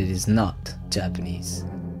category that is not Japanese.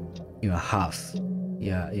 You are half.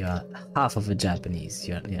 You're half of a Japanese.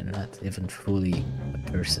 You're not even fully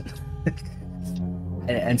a person.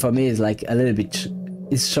 and for me, it's like a little bit.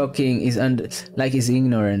 It's shocking. It's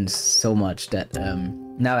ignorance so much that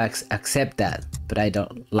now I accept that, but I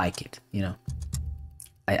don't like it. You know,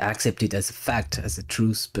 I accept it as a fact, as a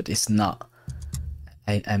truth, but it's not.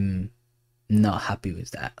 I'm not happy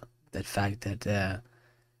with that. That fact that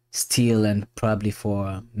still, and probably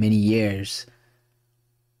for many years,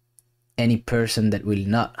 any person that will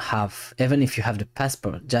not have, even if you have the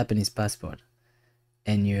passport, Japanese passport,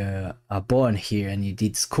 and you are born here and you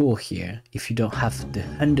did school here, if you don't have the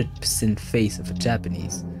 100% face of a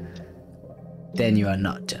Japanese, then you are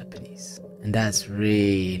not Japanese. And that's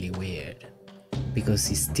really weird, because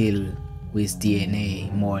it's still with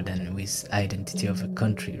DNA more than with identity of a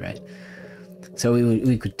country, right? So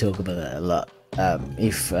we could talk about that a lot,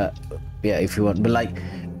 if you want, but like,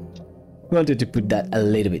 wanted to put that a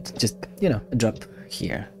little bit, just, you know, a drop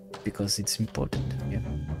here, because it's important. Yeah.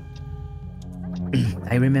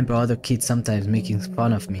 I remember other kids sometimes making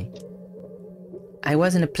fun of me. I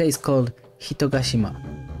was in a place called Hitogashima,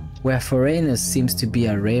 where foreigners seems to be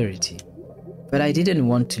a rarity, but I didn't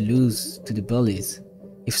want to lose to the bullies.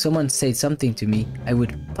 If someone said something to me, I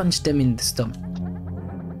would punch them in the stomach.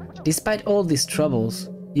 Despite all these troubles,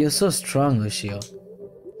 you're so strong, Ushio.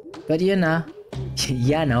 But you know,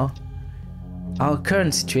 our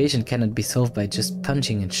current situation cannot be solved by just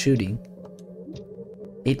punching and shooting.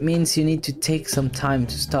 It means you need to take some time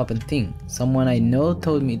to stop and think. Someone I know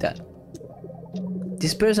told me that.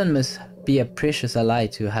 This person must be a precious ally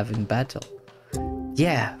to have in battle.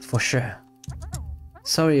 Yeah, for sure.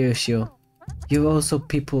 Sorry, Ushio. You've also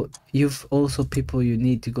people you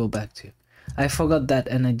need to go back to. I forgot that,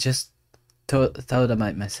 and I just thought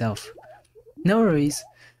about myself. No worries.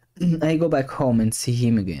 I go back home and see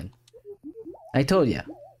him again. I told ya.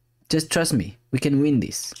 Just trust me. We can win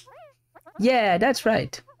this. Yeah, that's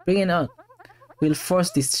right. Bring it on. We'll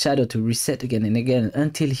force this shadow to reset again and again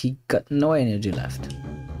until he got no energy left.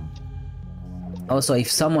 Also, if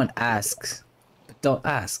someone asks, don't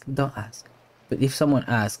ask. But if someone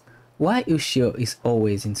asks, why Ushio is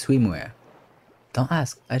always in swimwear? Don't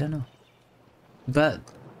ask, I don't know. But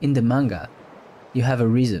in the manga, you have a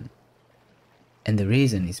reason. And the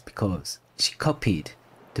reason is because she copied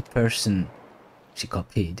the person she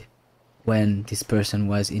copied when this person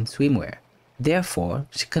was in swimwear. Therefore,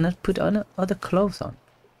 she cannot put on other clothes on.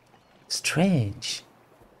 Strange.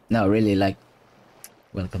 No, really, like,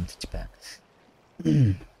 welcome to Japan.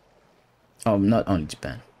 Oh, not only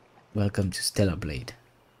Japan. Welcome to Stellar Blade.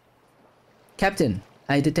 Captain,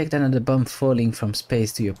 I detect another bomb falling from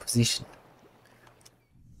space to your position.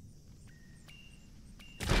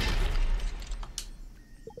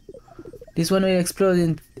 This one will explode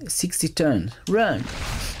in 60 turns. Run!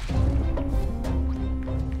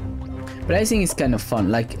 But I think it's kind of fun.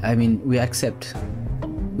 Like, I mean, we accept,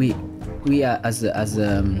 we are as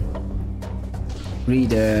a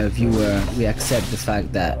reader, viewer, we accept the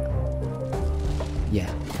fact that, yeah,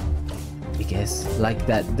 I guess, like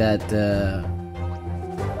that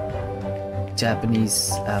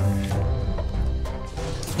Japanese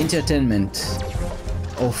entertainment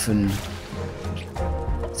often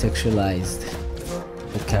sexualized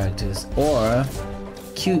the characters or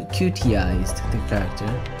cutieized the character,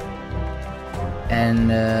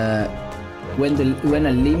 and when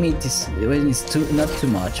a limit is, when it's not too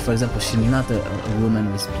much, for example, she's not a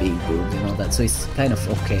woman with big boobs and all that, so it's kind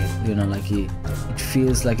of okay, you know, like it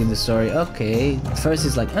feels like in the story, okay, first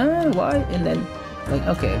it's like, why, and then like,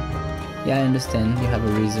 okay, yeah, I understand, you have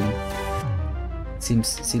a reason,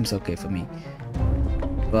 seems okay for me.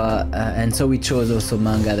 But and so we chose also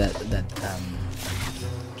manga that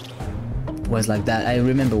was like that. I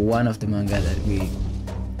remember one of the manga that we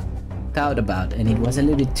thought about, and it was a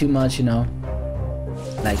little bit too much, you know.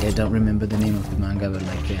 Like, I don't remember the name of the manga, but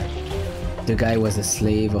like, the guy was a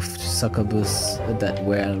slave of succubus that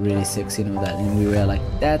were really sexy, you know, that, and we were like,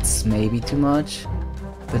 that's maybe too much.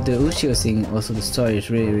 But the Ushio thing, also the story is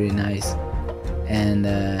really nice, and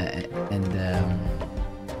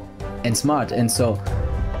smart, and so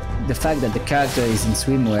the fact that the character is in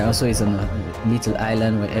swimwear, also is on a little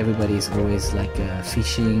island where everybody is always like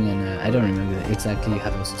fishing, and I don't remember exactly, you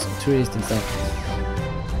have also some tourists and stuff,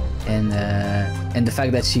 and the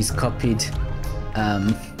fact that she's copied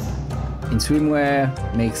in swimwear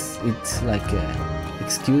makes it like an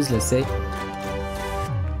excuse, let's say.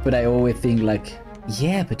 But I always think like,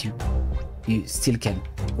 yeah, but you still can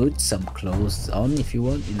put some clothes on if you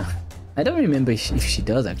want, you know. I don't remember if she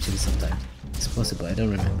does actually sometimes. It's possible, I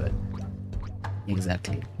don't remember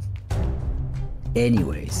exactly.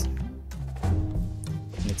 Anyways,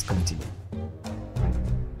 let's continue.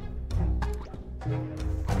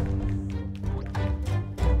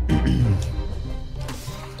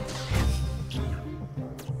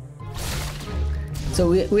 So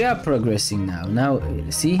we are progressing now. Now,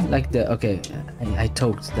 see, like the, okay, I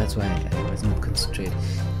talked, that's why I was not concentrated.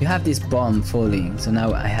 You have this bomb falling, so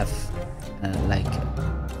now I have like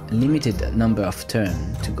a limited number of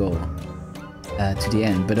turns to go to the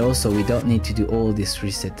end, but also we don't need to do all this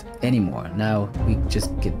reset anymore. Now we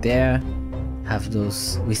just get there, have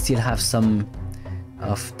those, we still have some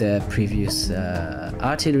of the previous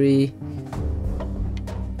artillery,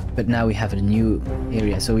 but now we have a new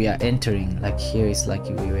area, so we are entering, like here is like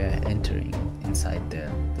we were entering inside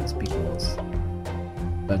those big walls,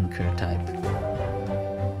 bunker type.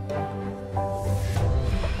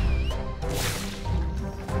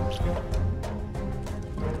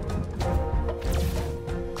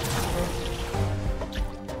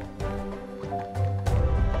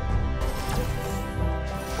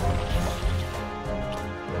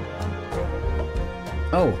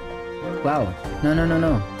 Oh, wow,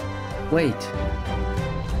 no. Wait,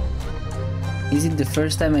 is it the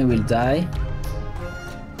first time I will die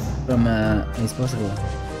from it's possible.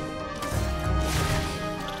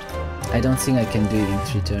 I don't think I can do it in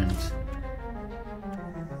 3 turns.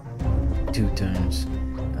 2 turns.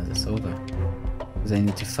 Oh, that's over. Because I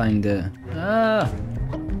need to find the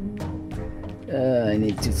I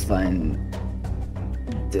need to find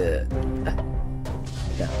the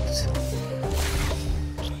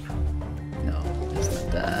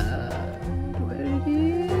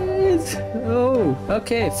Oh,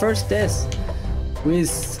 okay, first death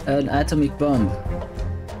with an atomic bomb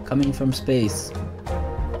coming from space.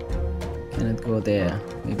 Cannot go there.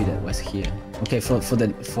 Maybe that was here. Okay, for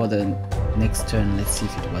the next turn, let's see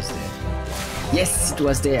if it was there. Yes, it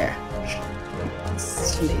was there.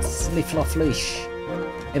 Schlifflofflish.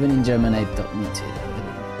 Even in German, I don't need to.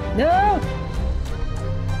 No.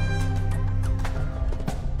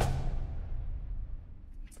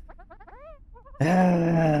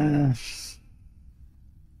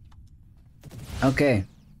 Okay,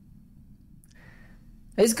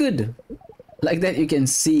 it's good. Like that you can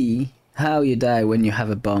see how you die when you have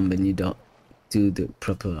a bomb and you don't do the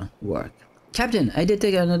proper work. Captain, I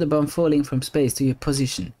detect another bomb falling from space to your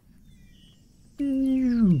position.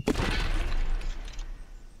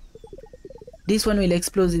 This one will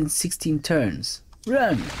explode in 16 turns.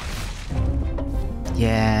 Run!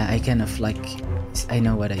 Yeah, I kind of like, I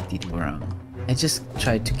know what I did wrong. I just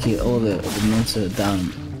tried to kill all the monsters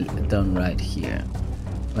down right here,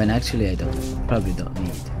 when actually I probably don't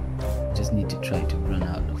need. Just need to try to run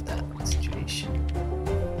out of that situation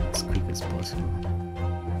as quick as possible.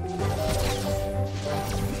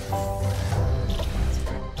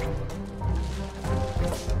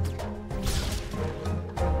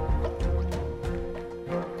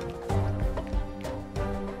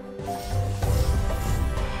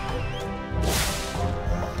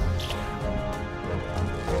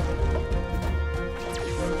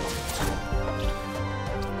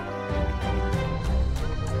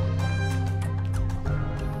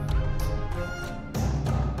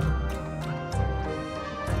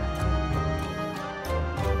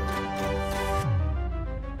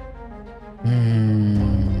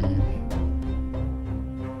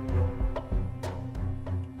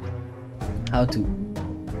 How to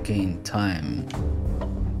gain time?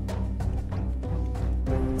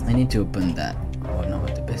 I need to open that. Oh no,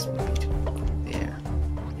 the best would be to go there.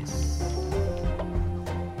 Yes.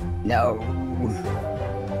 No.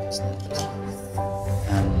 It's not.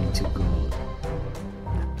 I need to go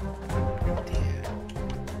there.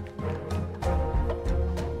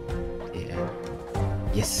 There.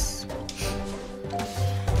 Yes.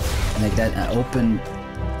 Like that, I open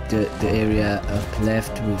the area up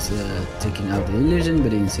left with taking out the illusion,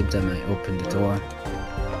 but in the same time I open the door.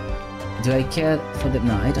 Do I care for them?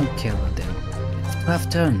 No, I don't care about them. 12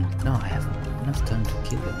 turn. No, I have enough time to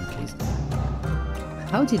kill them at least.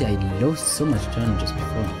 How did I lose so much turn just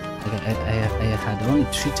before? Like I had only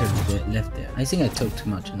 3 turns left there. I think I talked too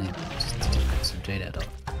much and I just didn't concentrate at all.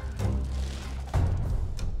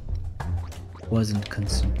 Wasn't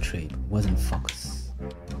concentrate, wasn't focus.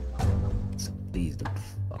 So please don't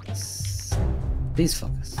focus. Please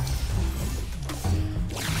focus.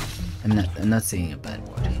 I'm not saying a bad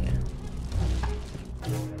word here.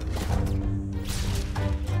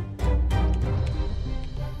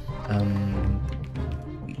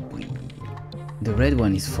 The red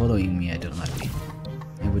one is following me, I don't like it.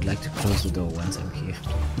 I would like to close the door once I'm here.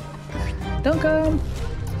 Don't come!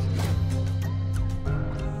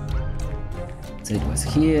 So it was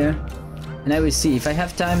here. And I will see if I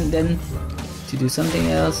have time then to do something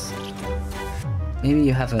else. Maybe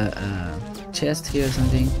you have a chest here or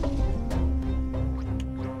something.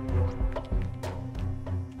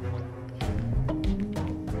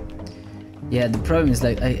 Yeah, the problem is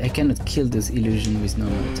like I cannot kill this illusion with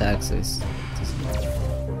normal attack, so it doesn't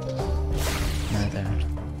matter.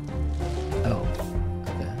 Oh,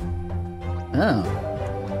 okay. Oh.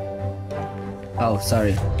 Oh,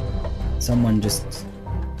 sorry. Someone just...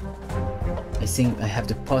 I think I have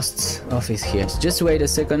the post office here. Just wait a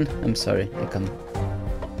second. I'm sorry, I come.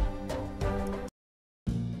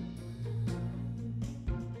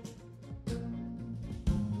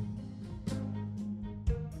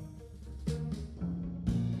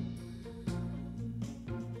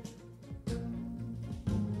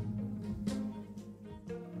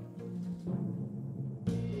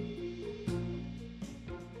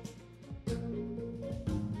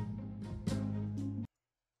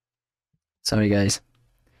 Sorry guys.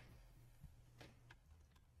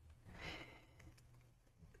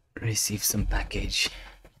 Receive some package.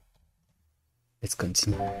 Let's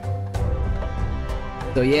continue.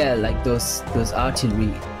 So yeah, like those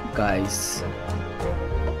artillery guys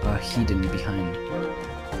are hidden behind.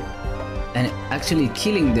 And actually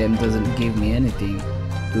killing them doesn't give me anything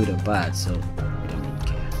good or bad, so I don't even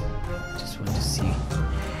care. I just want to see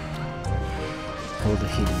all the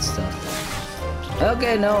hidden stuff.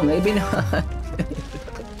 Okay, no, maybe not.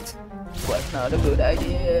 Was not a good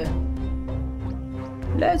idea.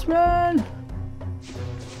 Let's run!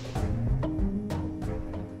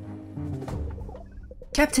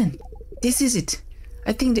 Captain, this is it.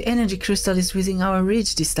 I think the energy crystal is within our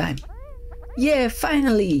reach this time. Yeah,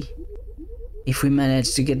 finally! If we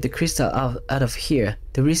manage to get the crystal out of here,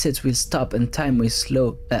 the resets will stop and time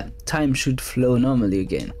should flow normally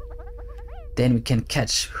again. Then we can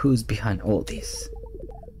catch who's behind all this.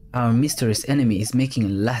 Our mysterious enemy is making a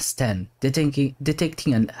last stand,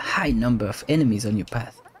 detecting a high number of enemies on your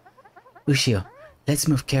path. Ushio, let's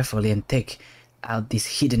move carefully and take out this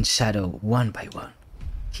hidden shadow one by one.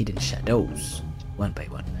 Hidden shadows, one by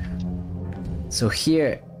one. So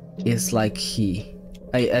here is like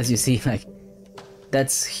as you see, like,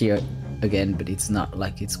 that's here again, but it's not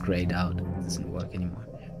like it's grayed out. It doesn't work anymore.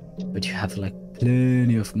 But you have like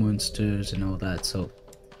plenty of monsters and all that, so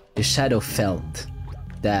the shadow felt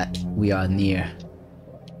that we are near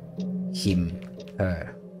him,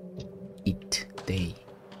 her, it, they,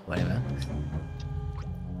 whatever.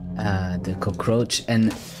 The cockroach,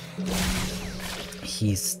 and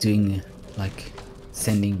he's doing like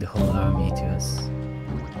sending the whole army to us.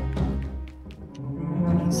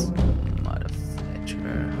 He's mother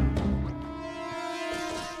Fletcher.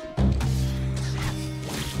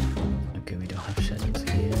 Okay, we don't have shadows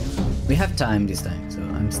here. We have time this time, so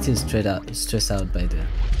I'm still stressed out by the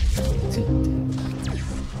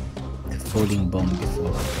falling bomb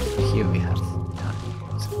before. Here we have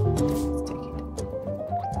time, so let's take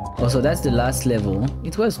it. Also, that's the last level.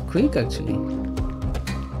 It was quick actually.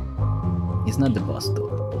 It's not the boss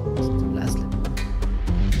though. It's the last level.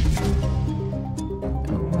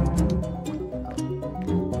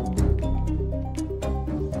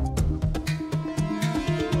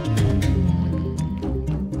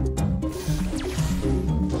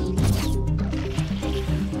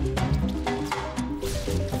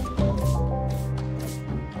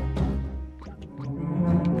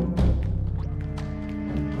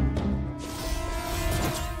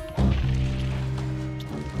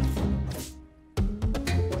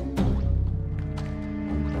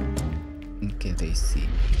 Okay, they see me.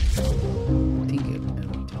 I think I will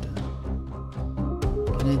do that.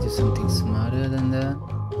 Can I do something smarter than that?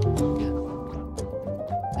 Yeah.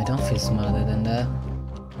 I don't feel smarter than that.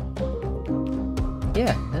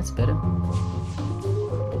 Yeah, that's better.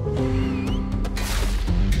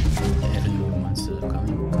 Every monster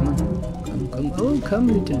coming. Come on. Come. Oh, come,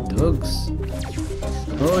 little dogs.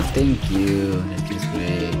 Oh, thank you. That feels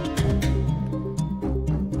great.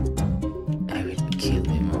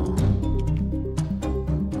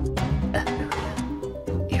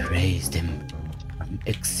 Them from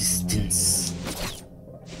existence.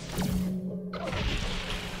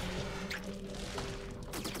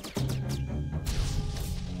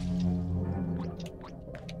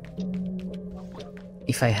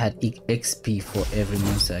 If I had XP for every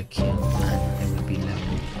monster I killed, man, I would be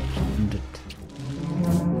level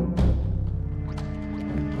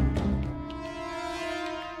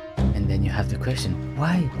 100. And then you have the question,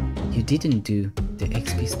 why you didn't do the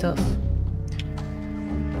XP stuff?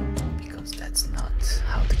 That's not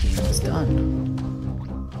how the game is done.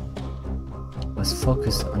 was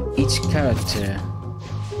focused on each character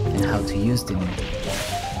and how to use them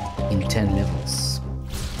in 10 levels.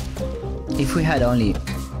 If we had only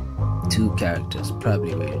 2 characters,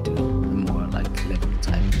 probably we would do more like level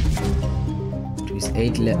type. But with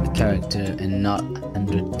 8 character and not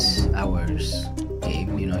 100 hours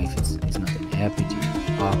game, you know, if it's not an RPG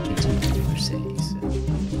per se, it's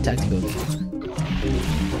a tactical game.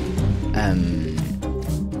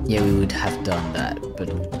 Yeah, we would have done that, but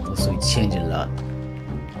also it changed a lot,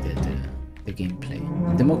 the gameplay.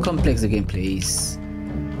 The more complex the gameplay is,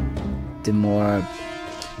 the more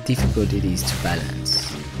difficult it is to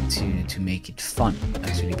balance, to make it fun,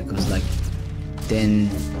 actually, because like then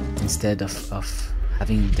instead of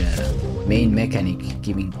having the main mechanic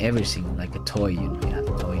giving everything like a toy, you know, you have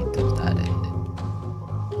a toy, it does that, and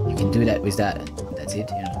you can do that with that, and that's it,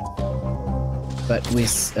 you know. But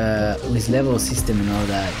with level system and all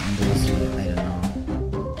that, and those, I don't know,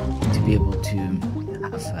 to be able to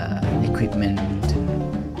have equipment and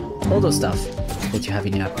all those stuff that you have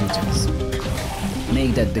in your RPGs,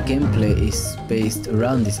 make that the gameplay is based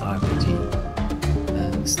around this RPG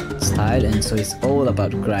style, and so it's all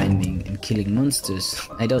about grinding and killing monsters.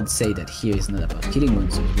 I don't say that here is not about killing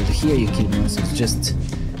monsters, but here you kill monsters just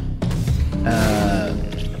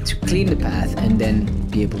to clean the path and then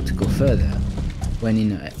be able to go further. When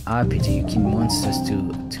in an RPG you kill monsters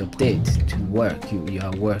to update, to work, you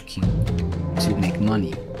are working to make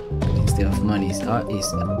money. But instead of money is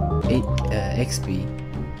XP,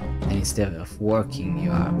 and instead of working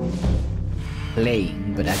you are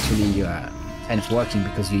playing, but actually you are kind of working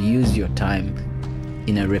because you use your time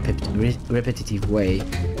in a repetitive way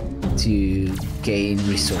to gain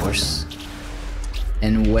resource.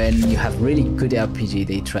 And when you have really good RPG,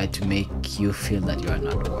 they try to make you feel that you are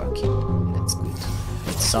not working, and that's good.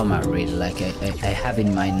 But some are really like, I have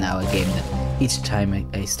in mind now a game that each time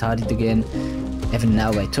I start it again, even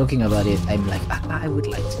now by talking about it, I'm like, I would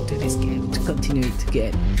like to do this game, to continue it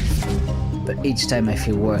again. But each time I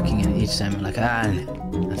feel working, and each time I'm like,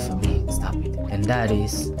 not for me, stop it. And that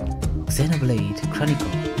is Xenoblade Chronicle.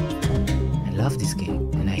 I love this game,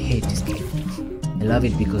 and I hate this game. I love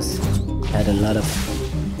it because it had a lot of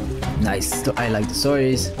nice, I like the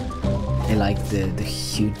stories, I like the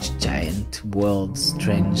huge giant world,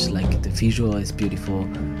 strange, like the visual is beautiful,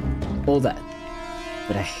 all that.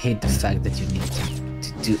 But I hate the fact that you need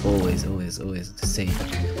to do always the same.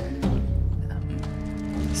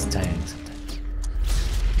 It's tiring sometimes.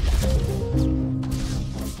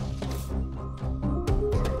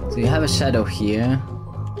 So you have a shadow here.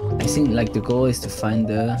 I think like the goal is to find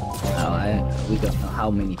the, we don't know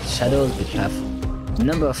how many shadows, but you have a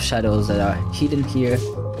number of shadows that are hidden here.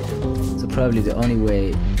 So probably the only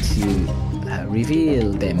way to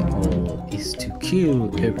reveal them all is to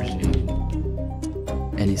kill everything.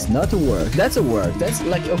 And it's not a work. That's a work. That's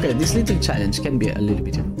like, okay, this little challenge can be a little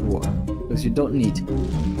bit of work because you don't need to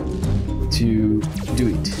do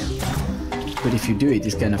it. But if you do it,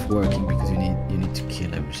 it's kind of working because you need to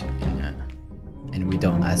kill everything. And we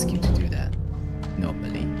don't ask you to do that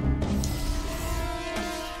normally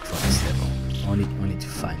for this level. Only to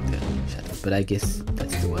find the shadow. But I guess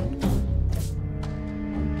that's the one.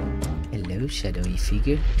 Hello, shadowy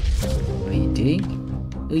figure. What are you doing?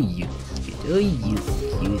 Oh, you cute. Oh, you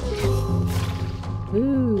cute.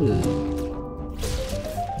 Ooh.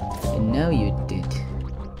 And now you're dead.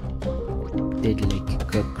 Dead like a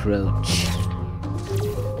cockroach.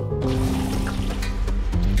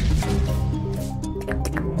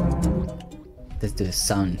 That's the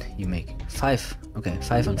sound you make. 5. Okay,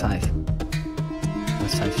 5 on 5.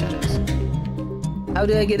 That's 5 shadows. How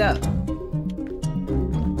did I get out?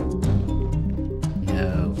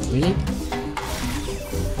 No, really?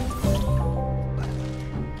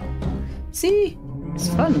 See? It's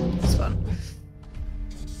fun. It's fun.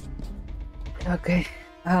 Okay.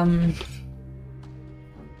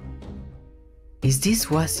 Is this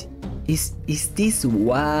what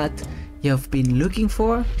you've been looking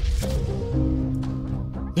for?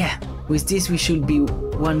 Yeah, with this we should be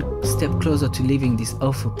one step closer to leaving this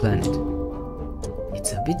awful planet.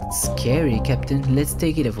 It's a bit scary, Captain. Let's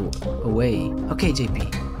take it away. Okay, JP.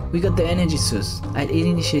 We got the energy source. I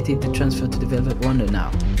initiated the transfer to the Velvet Wonder now.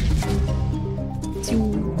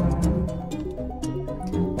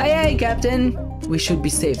 Aye, Captain. We should be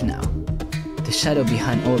safe now. The shadow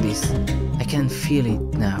behind all this. I can feel it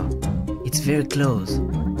now. It's very close.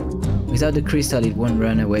 Without the crystal, it won't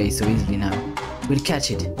run away so easily now. We'll catch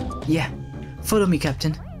it. Yeah. Follow me,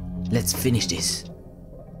 Captain. Let's finish this.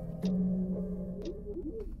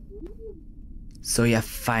 So you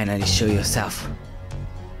finally show yourself.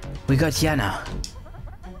 We got Yana.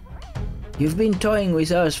 You've been toying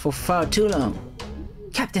with us for far too long.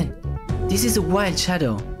 Captain, this is a wild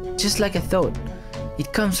shadow, just like I thought.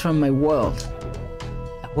 It comes from my world.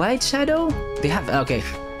 A wild shadow? They have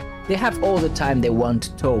all the time they want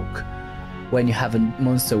to talk when you have a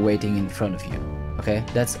monster waiting in front of you. Okay,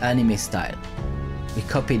 that's anime style. We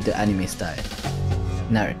copied the anime style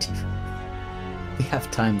narrative. They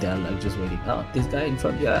have time, they are like just waiting. Oh, this guy in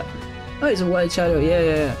front, yeah. Oh, it's a wild shadow,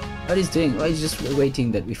 yeah. What he's doing? Oh, he's just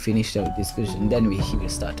waiting that we finish our discussion, then he will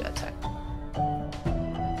start to attack.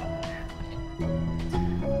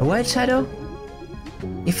 A wild shadow?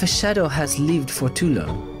 If a shadow has lived for too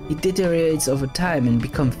long, it deteriorates over time and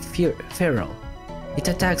becomes feral. It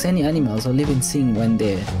attacks any animals or living thing when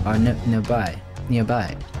they are nearby.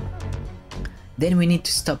 Then we need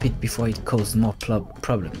to stop it before it causes more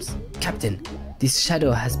problems. Captain, this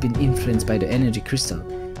shadow has been influenced by the energy crystal.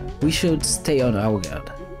 We should stay on our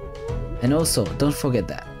guard. And also, don't forget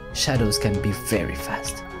that shadows can be very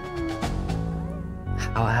fast.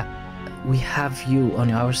 We have you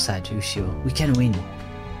on our side, Ushio. We can win.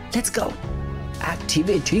 Let's go!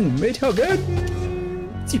 Activating Meteor gun!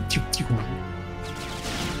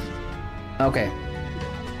 Okay.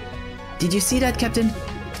 Did you see that, Captain?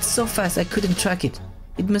 It's so fast I couldn't track it.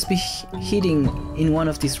 It must be hiding in one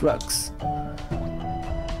of these rocks.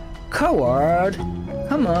 Coward!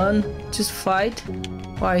 Come on, just fight.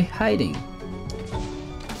 Why hiding?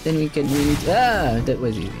 Then we can really... Ah, that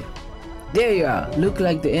was easy. There you are. Look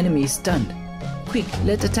like the enemy is stunned. Quick,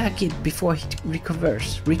 let's attack it before he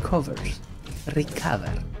recovers. Recover.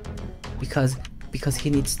 Because he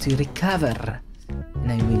needs to recover.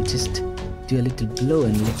 And I will just do a little blow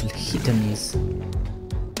and a little hit on his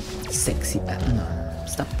sexy... no,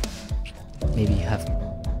 stop. Maybe you have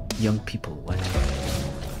young people watching.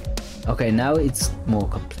 Okay, now it's more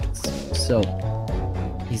complex. So,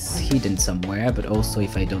 he's hidden somewhere, but also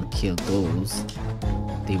if I don't kill those,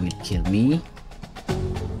 they will kill me.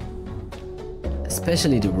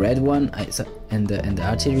 Especially the red one and the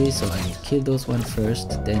artillery, so I will kill those one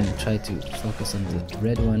first, then try to focus on the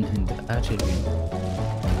red one and the artillery.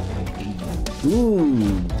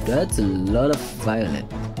 Ooh, that's a lot of violet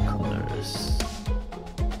colors.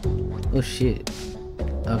 Oh shit.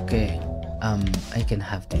 Okay, I can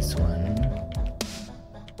have this one.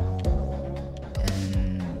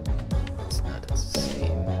 And it's not the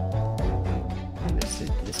same. Let's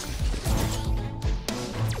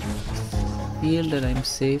feel that I'm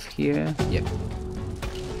safe here. Yep.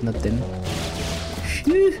 Not them.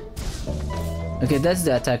 Okay, that's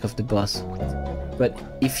the attack of the boss. But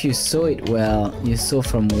if you saw it well, you saw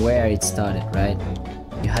from where it started, right?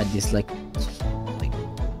 You had this like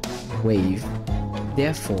wave.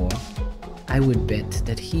 Therefore, I would bet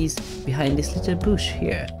that he's behind this little bush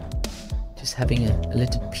here, just having a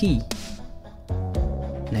little pea.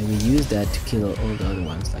 And I will use that to kill all the other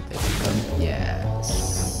ones like that.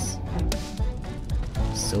 Yes.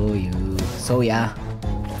 So yeah.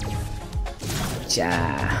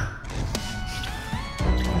 Ja.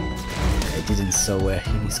 I didn't saw where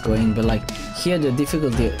he was going, but like here the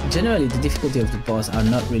difficulty, generally the difficulty of the boss are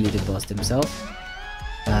not really the boss themselves.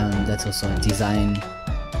 That's also a design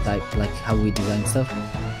type, like how we design stuff.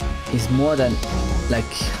 It's more than like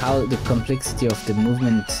how the complexity of the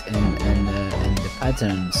movement and the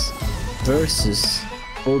patterns versus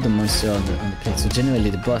all the monsters on the plate. So generally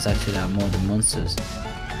the boss actually are more the monsters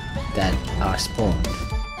that are spawned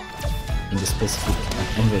in the specific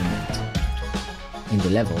environment in the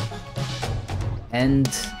level, and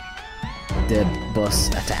the boss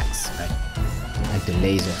attacks, right? Like the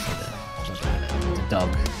laser for the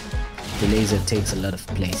dog. The laser takes a lot of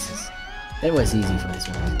places. That was easy for this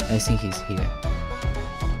one. I think he's here.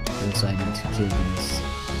 Also I need to kill this.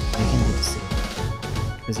 I can do the same.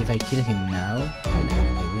 Because if I kill him now, then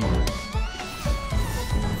I win.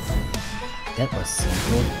 That was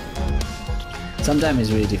simple. Sometimes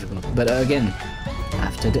it's really difficult. But again,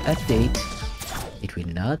 after the update, it will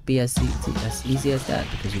not be as easy as that,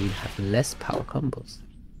 because we will have less power combos.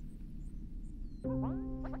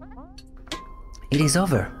 It is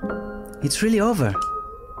over. It's really over.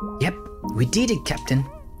 Yep, we did it, Captain.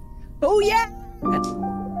 Oh yeah!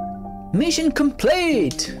 Mission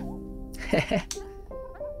complete!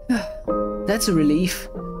 That's a relief.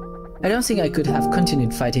 I don't think I could have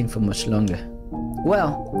continued fighting for much longer.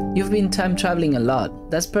 Well, you've been time traveling a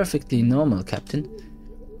lot. That's perfectly normal, Captain.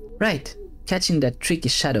 Right, catching that tricky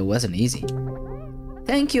shadow wasn't easy.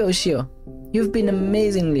 Thank you, Ushio. You've been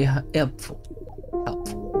amazingly helpful.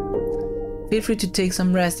 Feel free to take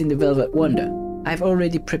some rest in the Velvet Wonder. I've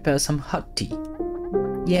already prepared some hot tea.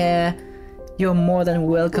 Yeah, you're more than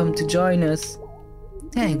welcome to join us.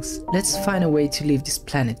 Thanks. Let's find a way to leave this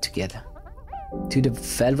planet together. To the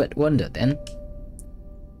Velvet Wonder, then.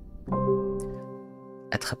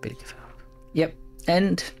 Attraper le café. Yep,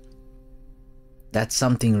 and that's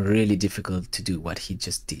something really difficult to do, what he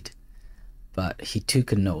just did. But he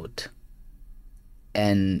took a note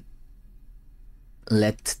and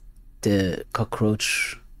let the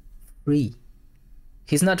cockroach free.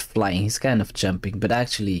 He's not flying, he's kind of jumping, but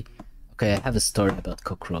actually, okay, I have a story about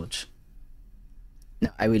cockroach. No,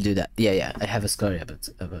 I will do that. Yeah, I have a story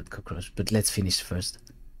about cockroach, but let's finish first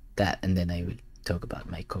that, and then I will talk about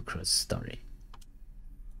my cockroach story.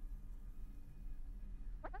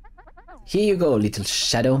 Here you go, little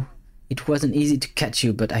shadow. It wasn't easy to catch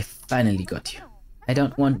you, but I finally got you. I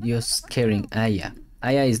don't want you scaring Aya.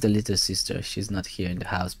 Aya is the little sister. She's not here in the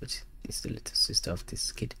house, but she's the little sister of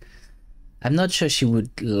this kid. I'm not sure she would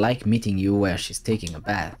like meeting you where she's taking a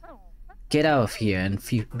bath. Get out of here and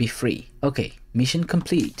be free. Okay, mission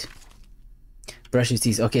complete. Brush his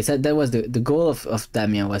teeth. Okay, so that was the goal of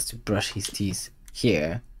Damien, was to brush his teeth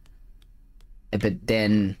here. But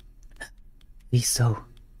then he saw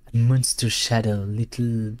a monster shadow,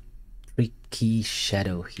 little freaky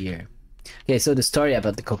shadow here. Okay, so the story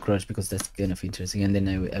about the cockroach, because that's kind of interesting, and then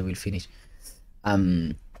I will finish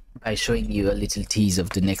by showing you a little tease of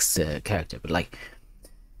the next character. But like,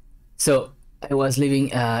 so I was living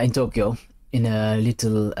in Tokyo in a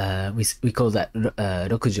little we call that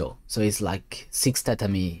rokujo, so it's like 6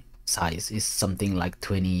 tatami size. It's something like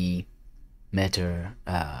 20 meter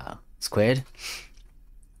squared,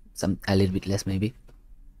 a little bit less maybe,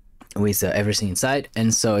 with everything inside.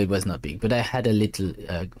 And so it was not big, but I had a little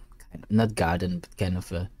not garden, but kind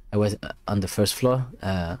of I was on the first floor,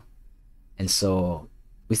 and so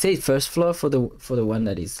we say first floor for the one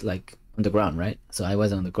that is like on the ground, right? So I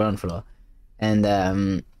was on the ground floor, and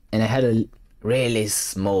I had a really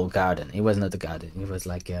small garden. It was not a garden, it was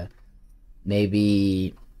like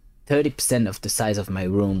maybe 30% of the size of my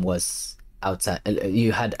room was outside.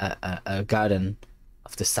 You had a garden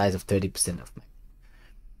of the size of 30% of my,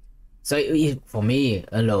 so for me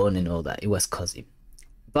alone and all that, it was cozy.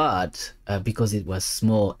 But because it was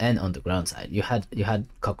small and on the ground side, you had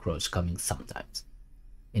cockroach coming sometimes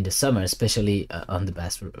in the summer, especially on the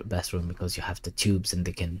bathroom, because you have the tubes and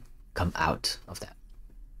they can come out of that.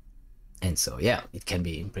 And so yeah, it can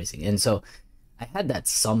be impressive. And so I had that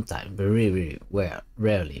sometime, but really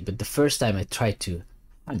rarely. But the first time I tried to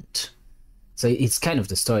hunt, so it's kind of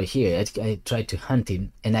the story here. I tried to hunt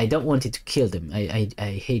him, and I don't want it to kill them. I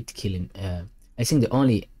hate killing. I think the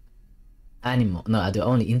only animal, no, the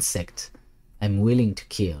only insect I'm willing to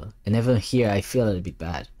kill, and even here I feel a little bit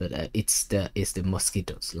bad, but it's the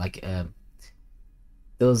mosquitoes. Like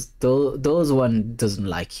those one doesn't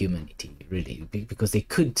like humanity really, because they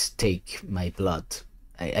could take my blood.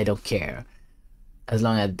 I don't care, as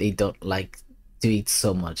long as they don't like to eat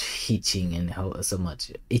so much itching and so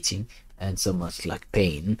much itching and so much like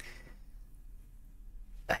pain.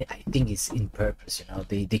 I think it's in purpose, you know.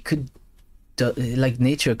 They could like,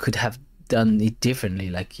 nature could have done it differently,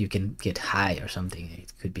 like you can get high or something,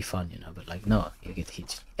 it could be fun, you know. But like, no, you get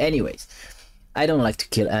hit. Anyways, I don't like to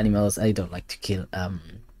kill animals. I don't like to kill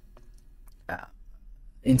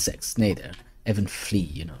insects neither, even flea,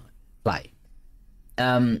 you know, fly,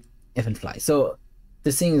 even fly. So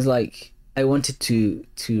the thing is, like, I wanted to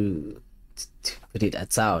put it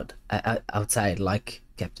outside like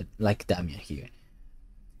Damien here.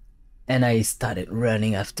 And I started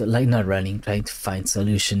running after, like, not running, trying to find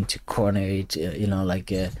solution to corner it, you know,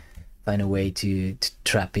 like find a way to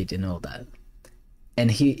trap it and all that.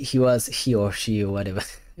 And he or she or whatever,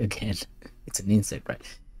 again, it's an insect, right?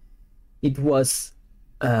 It was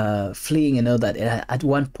fleeing and all that. And at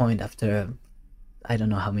one point, after I don't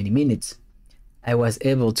know how many minutes, I was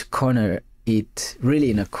able to corner it really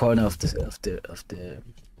in a corner of the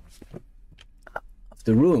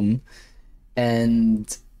room,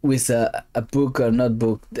 and with a book or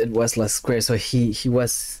notebook that was like square. So he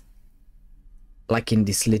was like in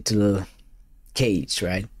this little cage,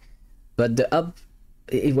 right? But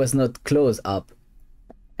it was not close up,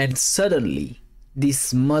 and suddenly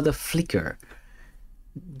this mother flicker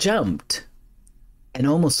jumped and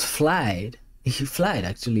almost flied. He flied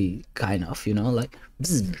actually, kind of, you know, like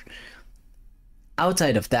bzz,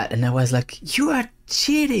 outside of that. And I was like, you are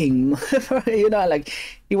cheating. You know, like,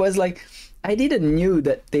 it was like, I didn't knew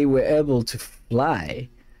that they were able to fly.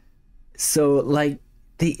 So like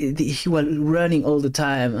he was running all the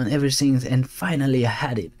time and everything, and finally I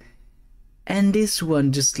had it. And this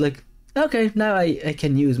one just like, okay, now I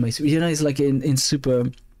can use my, you know, it's like in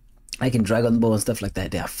Super, like in Dragon Ball and stuff like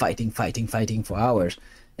that, they are fighting for hours,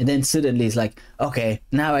 and then suddenly it's like, okay,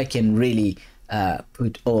 now I can really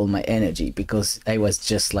put all my energy, because I was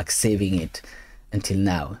just like saving it until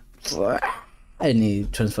now. and he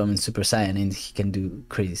transforms in Super Saiyan and he can do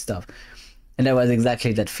crazy stuff. And that was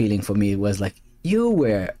exactly that feeling for me. It was like you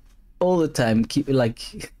were all the time keeping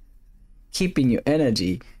your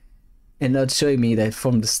energy and not showing me that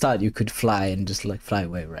from the start you could fly and just like fly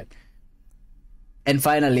away, right? And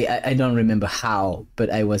finally, I don't remember how,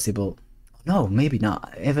 but I was able. No, maybe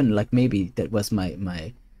not. Even like maybe that was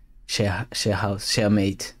my share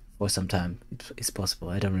mate for some time. It's possible.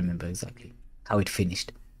 I don't remember exactly how it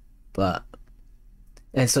finished, but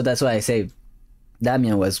and so that's why I say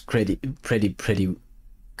Damien was pretty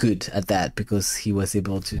good at that, because he was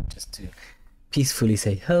able to just to peacefully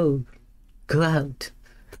say, "Oh, go out,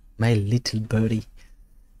 my little birdie."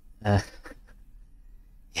 Yeah,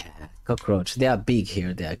 cockroach. They are big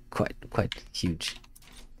here. They are quite huge.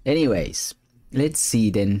 Anyways, let's see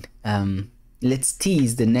then. Let's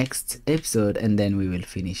tease the next episode, and then we will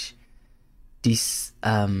finish this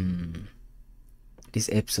this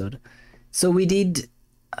episode. So we did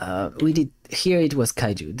here it was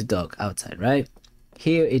Kaiju, the dog outside, right?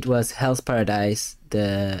 Here it was Hell's Paradise,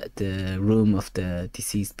 the room of the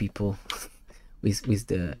deceased people, with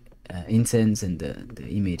the incense and the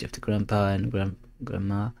image of the grandpa and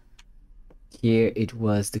grandma. Here it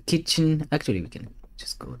was the kitchen. Actually, we can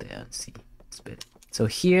just go there and see. It's better. So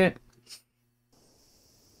here,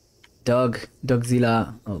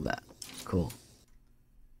 Dogzilla, all that. Cool.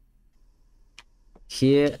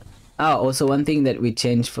 Here, also one thing that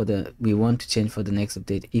we want to change for the next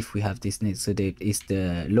update, if we have this next update, is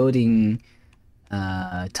the loading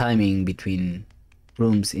timing between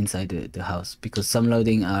rooms inside the house, because some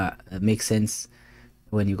loading makes sense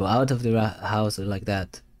when you go out of the house or like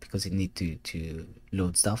that, because you need to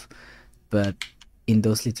load stuff, but in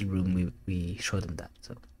those little room we showed them that.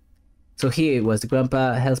 So here it was the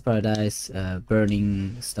grandpa, Hell's Paradise,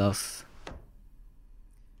 burning stuff.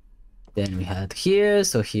 Then we had here,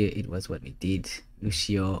 so here it was what we did,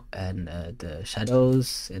 Ushio and the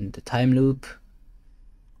shadows and the time loop.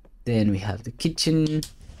 Then we have the kitchen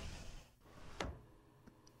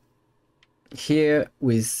here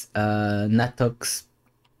with Nato,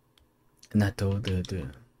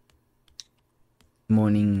 the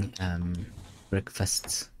morning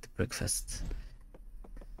breakfast.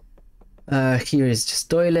 Here is just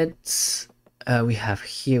toilets. We have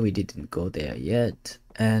here, we didn't go there yet,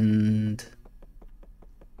 and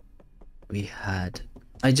we had,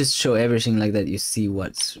 I just show everything like that, you see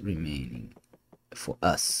what's remaining for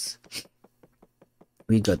us.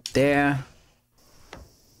 We got there.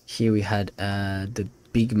 Here we had the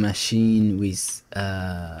big machine with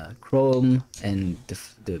chrome and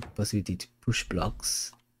the possibility to push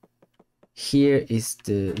blocks. Here is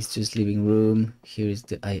it's just living room. Here is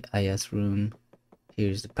the Aya's room. Here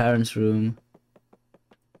is the parents' room.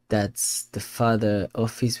 That's the father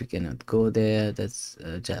office. We cannot go there. That's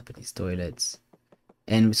Japanese toilets.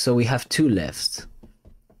 And so we have two left.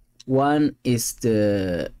 One is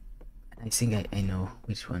the, I think I know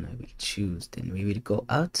which one I will choose. Then we will go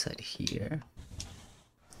outside here.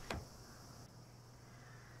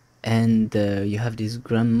 And you have this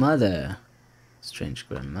grandmother, strange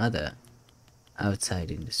grandmother,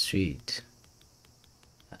 outside in the street.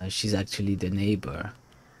 She's actually the neighbor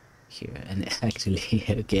here, and actually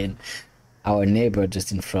again our neighbor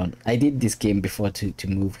just in front. I did this game before to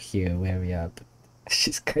move here where we are, but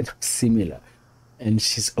she's kind of similar, and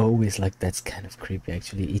she's always like, that's kind of creepy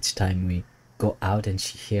actually. Each time we go out and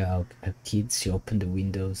she hear our kids, she open the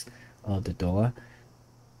windows or the door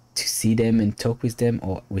to see them and talk with them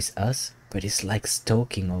or with us, but it's like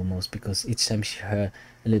stalking almost, because each time she heard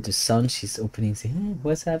a little sound, she's opening, saying, hey,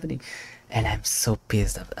 what's happening? And I'm so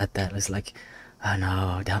pissed at that. It's like, oh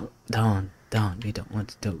no, don't, we don't want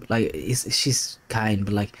to do, like, she's kind,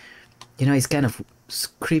 but like, you know, it's kind of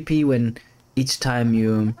creepy when each time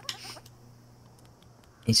you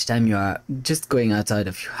are just going outside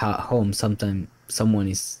of your home, sometimes someone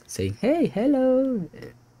is saying, hey, hello,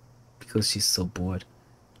 because she's so bored.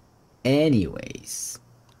 Anyways,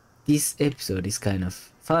 this episode is kind of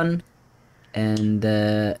fun, and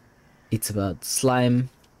it's about slime,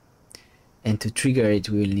 and to trigger it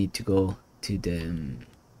we will need to go to the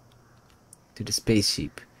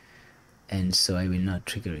spaceship, and so I will not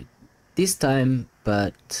trigger it this time,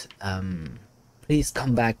 but please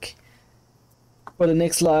come back for the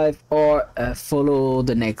next live, or follow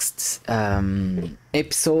the next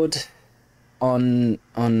episode on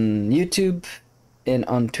YouTube and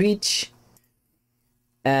on Twitch,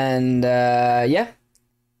 and yeah,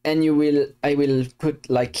 and I will put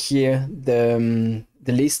like here the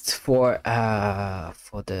list for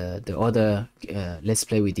the other let's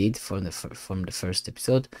play we did from the first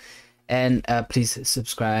episode, and please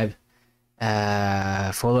subscribe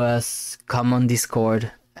Follow us, come on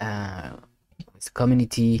Discord, it's a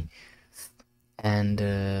community,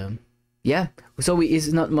 and yeah, so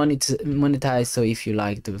it's not monetized, so if you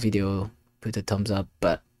like the video, put a thumbs up.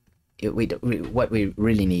 But what we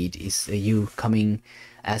really need is you coming,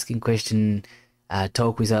 asking question,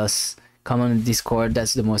 talk with us, come on Discord.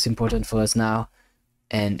 That's the most important for us now,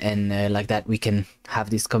 and like that we can have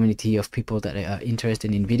this community of people that are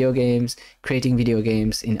interested in video games, creating video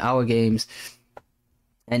games, in our games,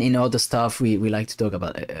 and in all the stuff. We like to talk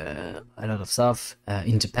about a lot of stuff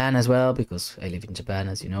in Japan as well, because I live in Japan,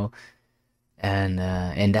 as you know, and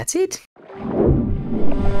that's it.